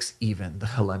breaks even the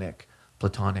Hellenic,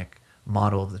 Platonic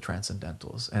model of the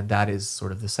transcendentals, and that is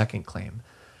sort of the second claim.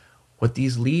 What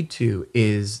these lead to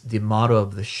is the motto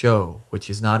of the show, which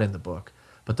is not in the book,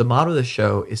 but the motto of the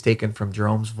show is taken from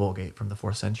Jerome's Vulgate from the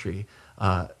 4th century,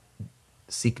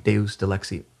 Sic Deus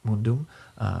dilexit mundum,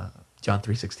 John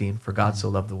 3:16, for God so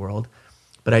loved the world.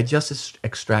 But I just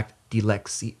extract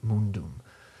dilexit mundum,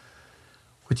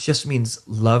 which just means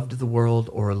loved the world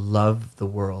or love the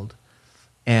world.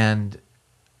 And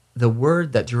the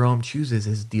word that Jerome chooses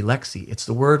is dilexi. It's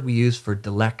the word we use for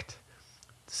delect,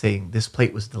 saying this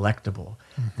plate was delectable,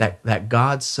 that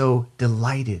God so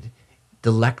delected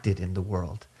in the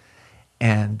world.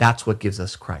 And that's what gives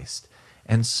us Christ.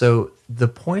 And so the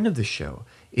point of the show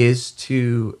is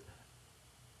to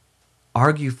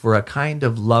argue for a kind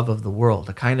of love of the world,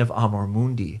 a kind of amor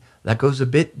mundi that goes a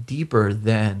bit deeper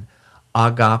than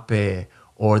agape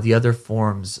or the other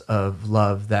forms of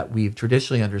love that we've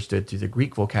traditionally understood through the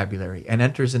Greek vocabulary, and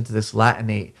enters into this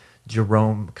Latinate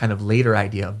Jerome kind of later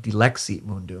idea of dilexit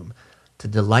mundum, to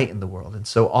delight in the world. And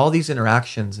so all these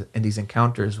interactions and these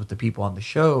encounters with the people on the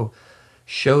show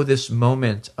this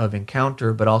moment of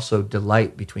encounter, but also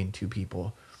delight between two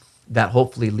people that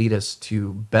hopefully lead us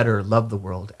to better love the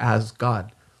world as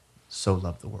God so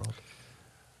loved the world.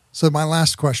 So my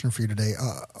last question for you today,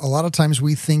 a lot of times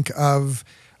we think of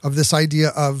this idea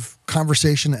of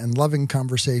conversation and loving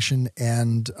conversation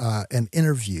and an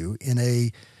interview in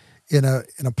a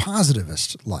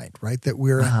positivist light, right? That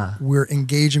we're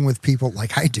engaging with people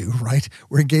like I do, right?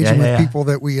 We're engaging with people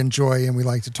that we enjoy and we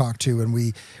like to talk to, and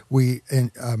we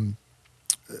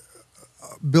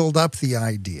build up the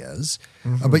ideas.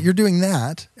 But you're doing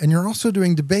that, and you're also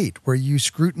doing debate, where you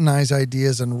scrutinize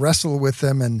ideas and wrestle with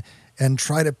them and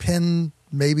try to pin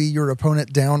maybe your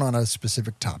opponent down on a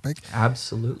specific topic.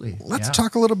 Absolutely. Let's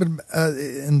talk a little bit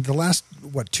in the last,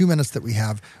 2 minutes that we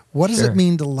have. What does it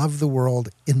mean to love the world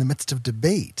in the midst of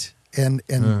debate and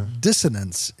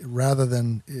dissonance, rather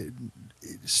than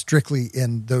strictly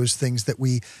in those things that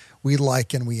we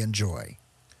like and we enjoy?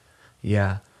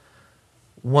 Yeah.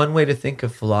 One way to think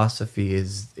of philosophy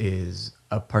is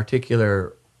a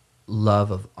particular love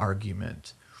of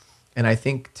argument. And I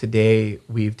think today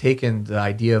we've taken the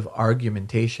idea of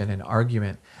argumentation and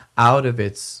argument out of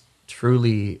its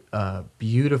truly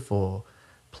beautiful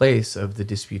place of the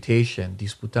disputation.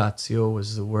 Disputatio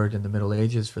was the word in the Middle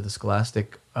Ages for the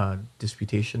scholastic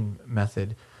disputation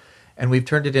method. And we've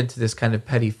turned it into this kind of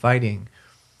petty fighting.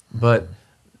 But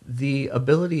the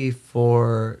ability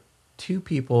for two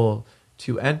people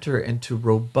to enter into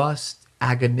robust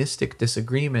agonistic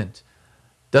disagreement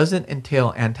doesn't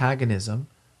entail antagonism.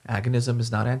 Agonism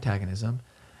is not antagonism.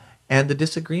 And the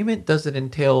disagreement doesn't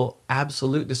entail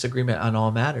absolute disagreement on all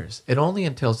matters. It only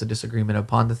entails the disagreement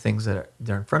upon the things that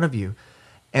are in front of you.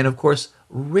 And of course,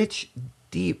 rich,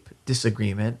 deep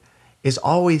disagreement is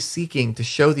always seeking to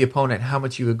show the opponent how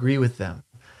much you agree with them,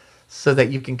 so that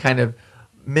you can kind of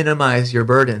minimize your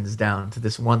burdens down to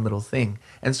this one little thing.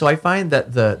 And so I find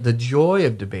that the joy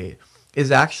of debate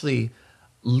is actually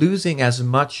losing as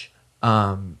much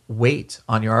weight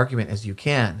on your argument as you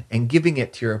can and giving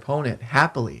it to your opponent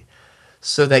happily,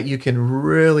 so that you can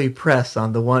really press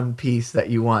on the one piece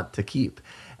that you want to keep.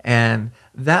 And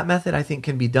that method, I think,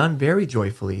 can be done very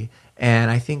joyfully, and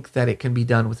I think that it can be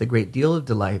done with a great deal of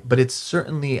delight. But it's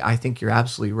certainly, I think you're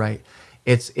absolutely right,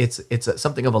 it's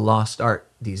something of a lost art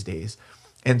these days.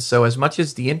 And so as much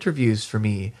as the interviews for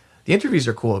me, the interviews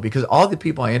are cool because all the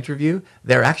people I interview,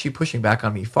 they're actually pushing back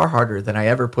on me far harder than I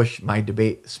ever push my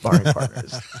debate sparring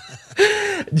partners.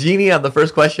 Jeannie on the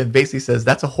first question basically says,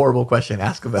 that's a horrible question.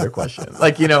 Ask a better question.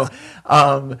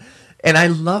 And I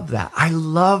love that. I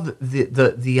love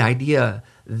the idea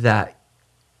that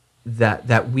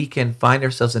we can find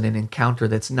ourselves in an encounter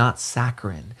that's not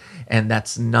saccharine, and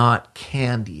that's not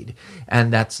candied,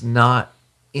 and that's not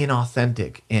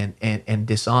inauthentic and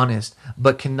dishonest,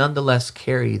 but can nonetheless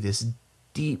carry this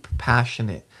deep,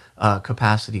 passionate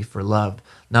capacity for love,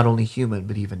 not only human,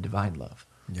 but even divine love.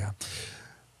 Yeah.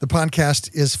 The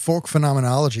podcast is Folk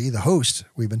Phenomenology. The host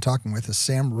we've been talking with is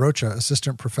Sam Rocha,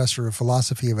 Assistant Professor of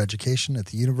Philosophy of Education at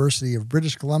the University of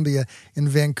British Columbia in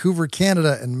Vancouver,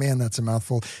 Canada. And man, that's a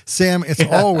mouthful. Sam, it's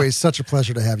always such a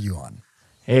pleasure to have you on.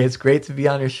 Hey, it's great to be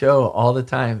on your show all the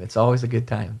time. It's always a good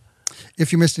time.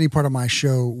 If you missed any part of my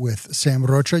show with Sam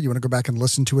Rocha, you want to go back and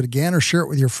listen to it again or share it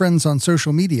with your friends on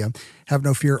social media, have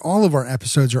no fear. All of our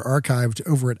episodes are archived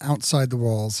over at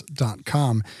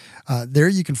OutsideTheWalls.com. There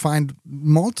you can find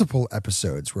multiple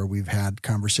episodes where we've had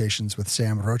conversations with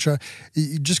Sam Rocha.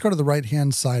 You just go to the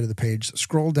right-hand side of the page,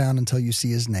 scroll down until you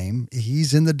see his name.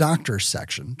 He's in the doctor's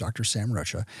section, Dr. Sam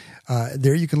Rocha.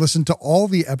 There you can listen to all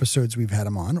the episodes we've had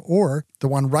him on, or the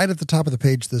one right at the top of the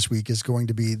page this week is going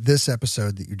to be this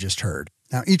episode that you just heard.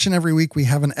 Now, each and every week we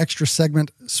have an extra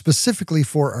segment specifically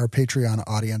for our Patreon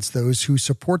audience, those who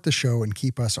support the show and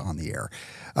keep us on the air.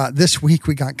 This week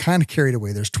we got kind of carried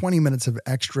away. There's 20 minutes of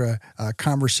extra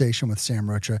conversation with Sam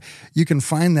Rocha. You can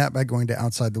find that by going to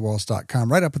OutsideTheWalls.com.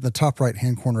 Right up in the top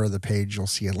right-hand corner of the page, you'll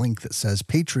see a link that says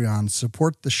Patreon,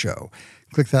 support the show.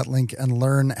 Click that link and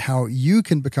learn how you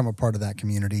can become a part of that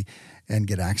community and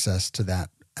get access to that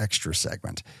extra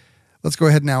segment. Let's go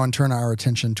ahead now and turn our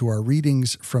attention to our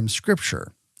readings from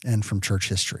Scripture and from church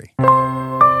history.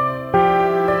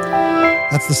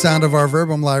 That's the sound of our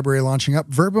Verbum library launching up.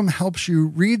 Verbum helps you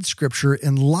read Scripture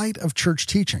in light of church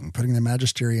teaching, putting the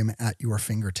magisterium at your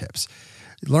fingertips.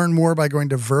 Learn more by going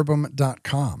to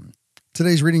verbum.com.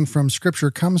 Today's reading from Scripture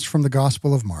comes from the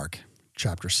Gospel of Mark.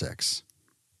 chapter 6.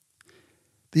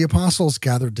 The apostles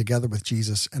gathered together with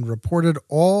Jesus and reported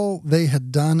all they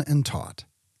had done and taught.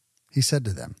 He said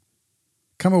to them,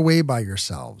 "Come away by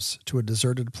yourselves to a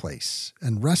deserted place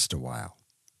and rest a while."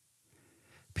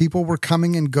 People were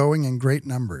coming and going in great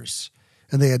numbers,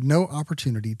 and they had no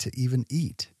opportunity to even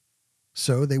eat.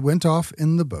 So they went off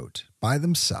in the boat by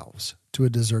themselves to a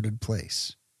deserted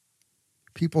place.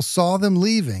 People saw them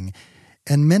leaving,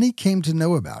 and many came to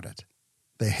know about it.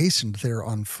 They hastened there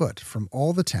on foot from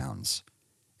all the towns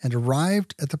and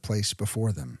arrived at the place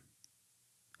before them.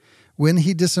 When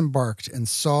he disembarked and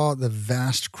saw the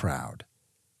vast crowd,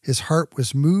 his heart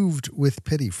was moved with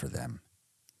pity for them,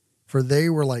 for they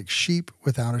were like sheep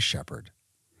without a shepherd,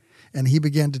 and he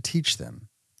began to teach them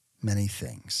many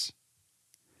things.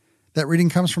 That reading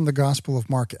comes from the Gospel of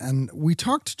Mark, and we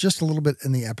talked just a little bit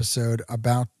in the episode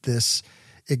about this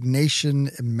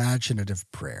Ignatian imaginative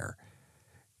prayer.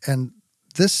 And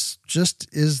this just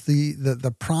is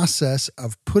the process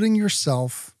of putting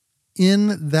yourself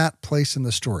in that place in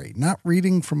the story, not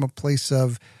reading from a place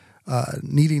of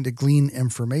needing to glean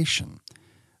information,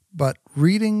 but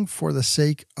reading for the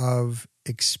sake of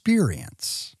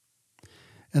experience.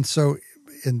 And so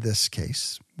in this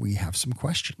case, we have some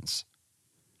questions.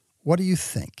 What do you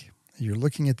think? You're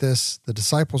looking at this, the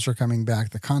disciples are coming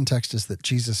back. The context is that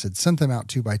Jesus had sent them out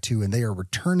 2 by 2, and they are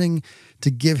returning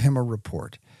to give him a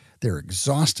report. They're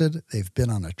exhausted. They've been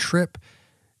on a trip.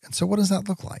 And so what does that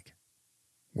look like?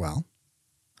 Well,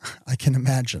 I can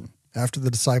imagine after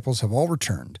the disciples have all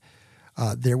returned,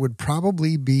 there would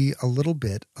probably be a little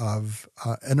bit of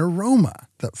an aroma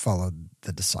that followed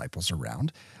the disciples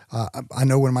around. I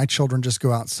know when my children just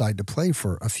go outside to play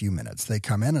for a few minutes, they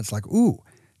come in, it's like, ooh,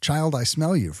 child, I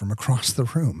smell you from across the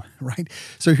room, right?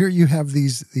 So here you have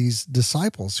these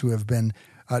disciples who have been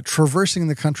traversing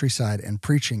the countryside and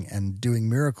preaching and doing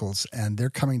miracles, and they're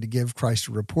coming to give Christ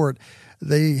a report.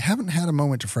 They haven't had a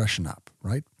moment to freshen up,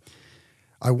 right?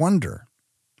 I wonder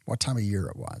what time of year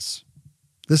it was.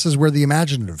 This is where the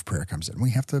imaginative prayer comes in.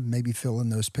 We have to maybe fill in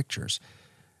those pictures.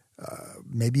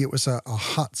 Maybe it was a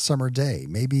hot summer day.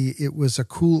 Maybe it was a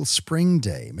cool spring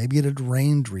day. Maybe it had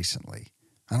rained recently.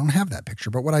 I don't have that picture,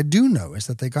 but what I do know is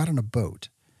that they got in a boat.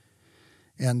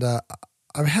 And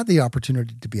I've had the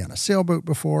opportunity to be on a sailboat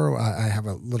before. I have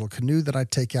a little canoe that I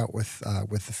take out with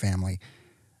the family.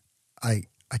 I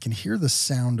can hear the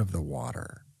sound of the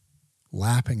water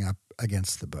lapping up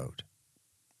against the boat.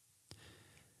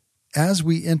 As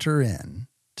we enter in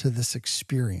to this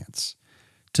experience,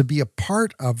 to be a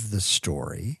part of the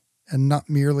story and not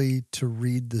merely to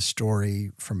read the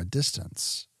story from a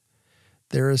distance,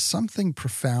 there is something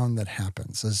profound that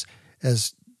happens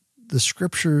as the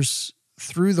scriptures,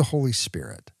 through the Holy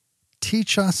Spirit,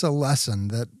 teach us a lesson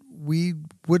that we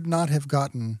would not have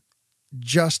gotten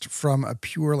just from a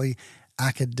purely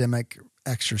academic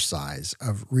exercise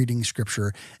of reading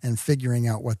scripture and figuring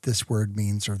out what this word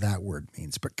means or that word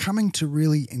means, but coming to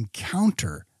really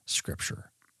encounter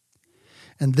scripture.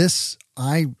 And this,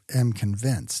 I am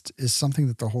convinced, is something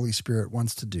that the Holy Spirit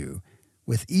wants to do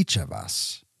with each of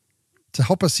us, to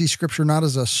help us see scripture not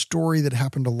as a story that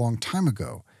happened a long time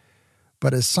ago,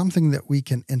 but as something that we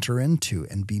can enter into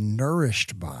and be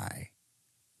nourished by.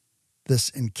 This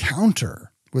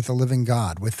encounter with the living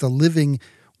God, with the living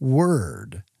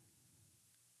Word,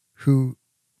 who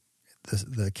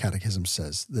the Catechism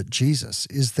says that Jesus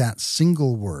is that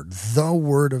single word, the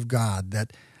Word of God,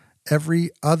 that every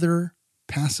other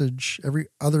passage, every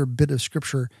other bit of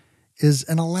scripture is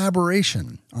an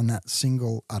elaboration on that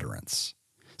single utterance.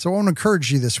 So I want to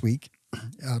encourage you this week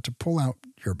to pull out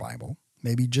your Bible,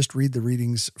 maybe just read the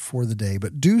readings for the day,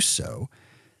 but do so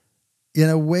in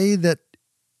a way that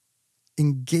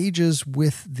engages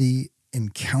with the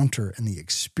encounter and the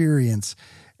experience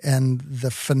and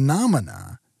the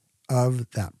phenomena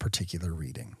of that particular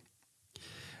reading.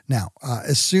 Now,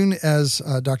 as soon as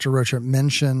Dr. Rocha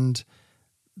mentioned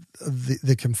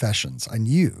the confessions, I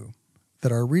knew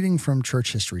that our reading from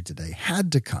church history today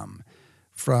had to come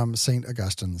from St.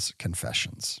 Augustine's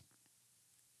Confessions.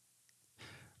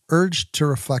 Urged to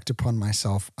reflect upon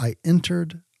myself, I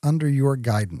entered under your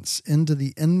guidance into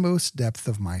the inmost depth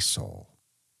of my soul.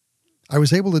 I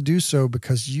was able to do so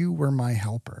because you were my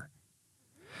helper.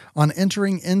 On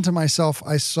entering into myself,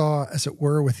 I saw, as it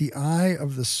were, with the eye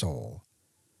of the soul,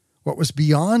 what was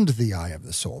beyond the eye of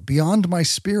the soul, beyond my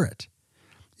spirit,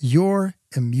 your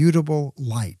immutable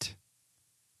light.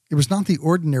 It was not the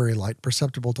ordinary light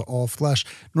perceptible to all flesh,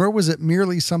 nor was it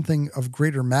merely something of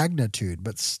greater magnitude,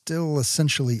 but still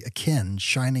essentially akin,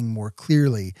 shining more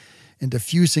clearly and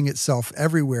diffusing itself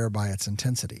everywhere by its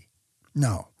intensity.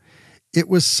 No, it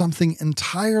was something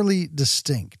entirely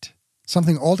distinct,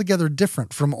 something altogether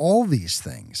different from all these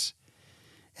things.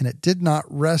 And it did not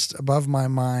rest above my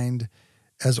mind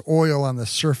as oil on the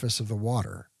surface of the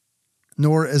water,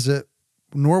 nor was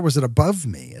it above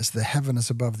me as the heaven is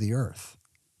above the earth.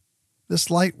 This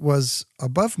light was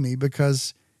above me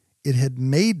because it had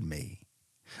made me.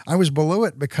 I was below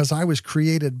it because I was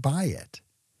created by it.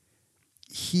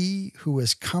 He who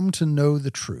has come to know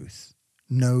the truth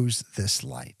knows this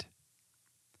light.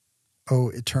 O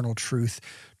eternal truth,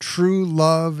 true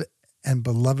love and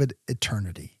beloved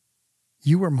eternity,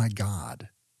 you are my God.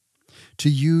 To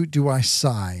you do I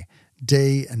sigh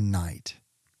day and night.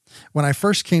 When I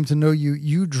first came to know you,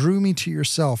 you drew me to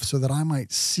yourself so that I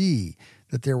might see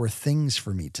that there were things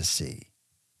for me to see,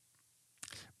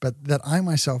 but that I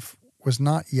myself was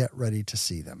not yet ready to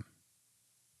see them.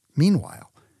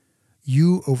 Meanwhile,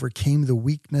 you overcame the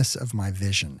weakness of my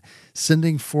vision,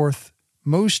 sending forth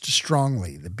most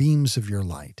strongly the beams of your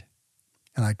light,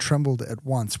 and I trembled at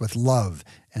once with love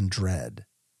and dread.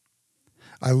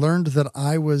 I learned that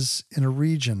I was in a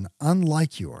region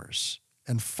unlike yours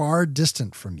and far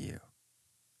distant from you.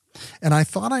 And I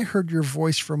thought I heard your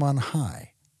voice from on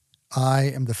high. I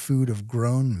am the food of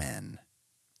grown men.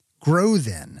 Grow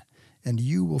then, and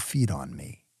you will feed on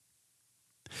me.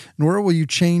 Nor will you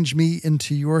change me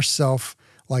into yourself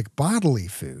like bodily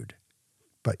food,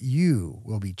 but you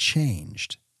will be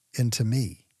changed into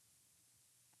me.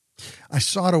 I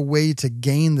sought a way to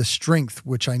gain the strength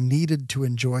which I needed to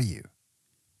enjoy you,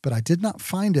 but I did not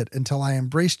find it until I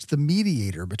embraced the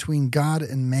mediator between God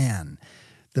and man,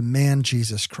 the man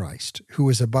Jesus Christ, who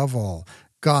is above all,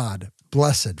 God,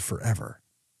 blessed forever.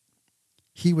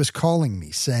 He was calling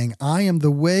me, saying, I am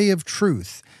the way of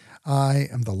truth. I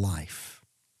am the life.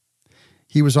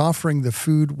 He was offering the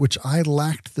food which I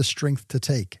lacked the strength to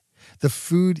take, the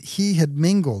food he had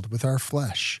mingled with our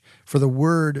flesh, for the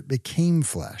Word became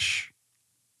flesh,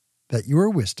 that your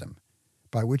wisdom,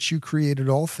 by which you created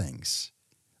all things,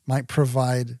 might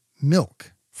provide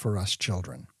milk for us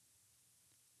children.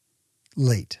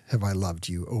 Late have I loved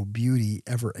you, O beauty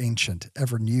ever ancient,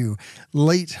 ever new.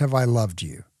 Late have I loved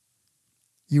you.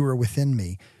 You were within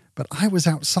me, but I was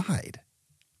outside.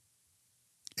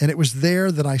 And it was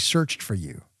there that I searched for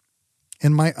you.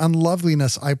 In my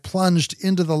unloveliness, I plunged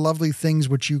into the lovely things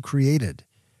which you created.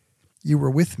 You were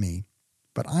with me,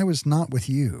 but I was not with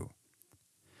you.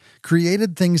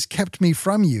 Created things kept me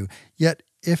from you, yet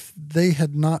if they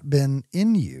had not been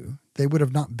in you, they would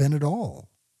have not been at all.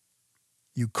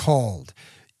 You called,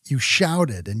 you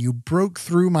shouted, and you broke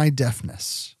through my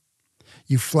deafness.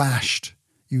 You flashed,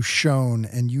 you shone,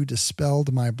 and you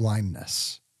dispelled my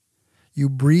blindness. You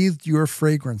breathed your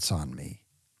fragrance on me.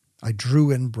 I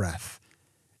drew in breath,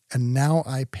 and now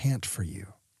I pant for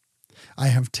you. I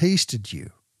have tasted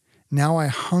you. Now I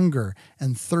hunger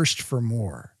and thirst for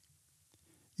more.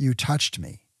 You touched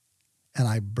me, and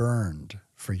I burned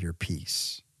for your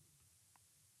peace.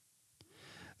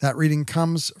 That reading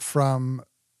comes from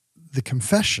the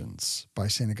Confessions by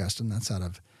St. Augustine. That's out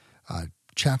of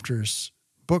chapters,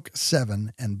 book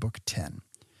 7 and book 10.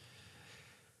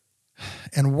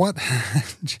 And what,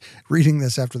 reading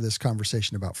this after this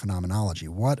conversation about phenomenology,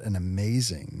 what an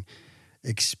amazing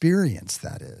experience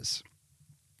that is.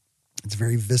 It's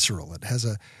very visceral. It has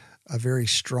a very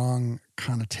strong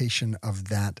connotation of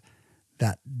that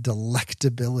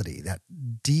delectability, that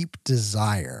deep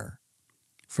desire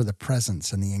for the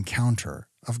presence and the encounter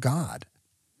of God.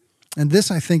 And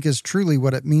this, I think, is truly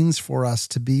what it means for us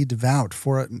to be devout,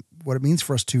 what it means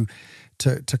for us to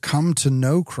come to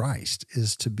know Christ,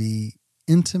 is to be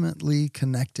intimately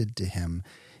connected to him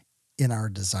in our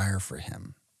desire for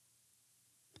him.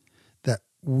 That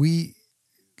we,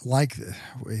 like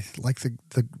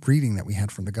the reading that we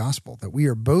had from the gospel, that we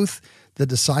are both the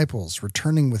disciples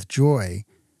returning with joy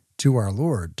to our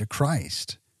Lord, to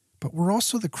Christ, but we're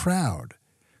also the crowd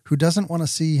who doesn't want to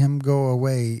see him go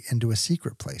away into a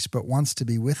secret place, but wants to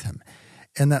be with him.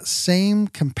 And that same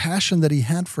compassion that he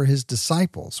had for his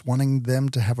disciples, wanting them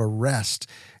to have a rest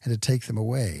and to take them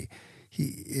away,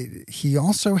 he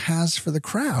also has for the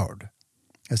crowd,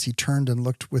 as he turned and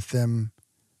looked with them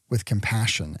with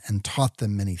compassion and taught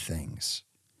them many things.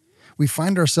 We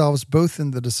find ourselves both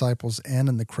in the disciples and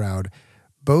in the crowd,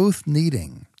 both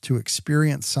needing to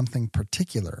experience something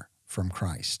particular from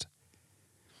Christ.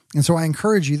 And so I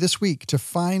encourage you this week to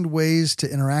find ways to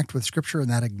interact with Scripture in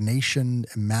that Ignatian,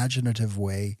 imaginative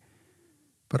way,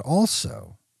 but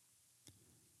also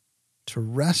to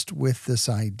rest with this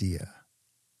idea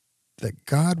that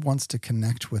God wants to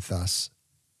connect with us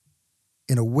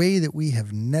in a way that we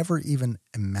have never even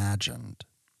imagined,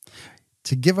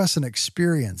 to give us an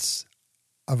experience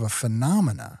of a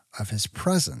phenomena of his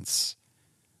presence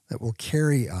that will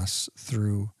carry us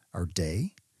through our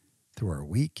day, through our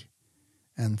week,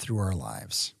 and through our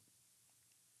lives.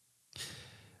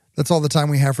 That's all the time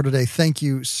we have for today. Thank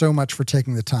you so much for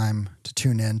taking the time to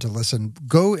tune in, to listen.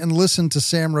 Go and listen to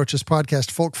Sam Rocha's podcast,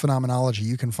 Folk Phenomenology.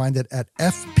 You can find it at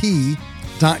fp.captivate.fm.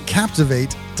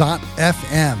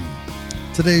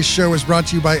 Today's show is brought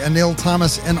to you by Anil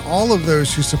Thomas and all of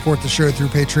those who support the show through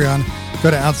Patreon.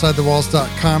 Go to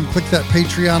OutsideTheWalls.com, click that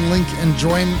Patreon link, and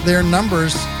join their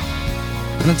numbers.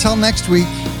 And until next week,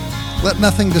 let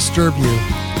nothing disturb you.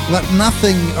 Let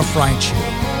nothing affright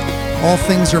you. All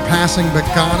things are passing, but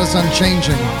God is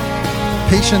unchanging.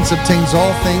 Patience obtains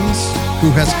all things. Who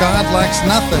has God lacks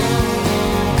nothing.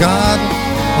 God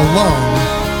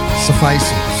alone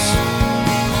suffices.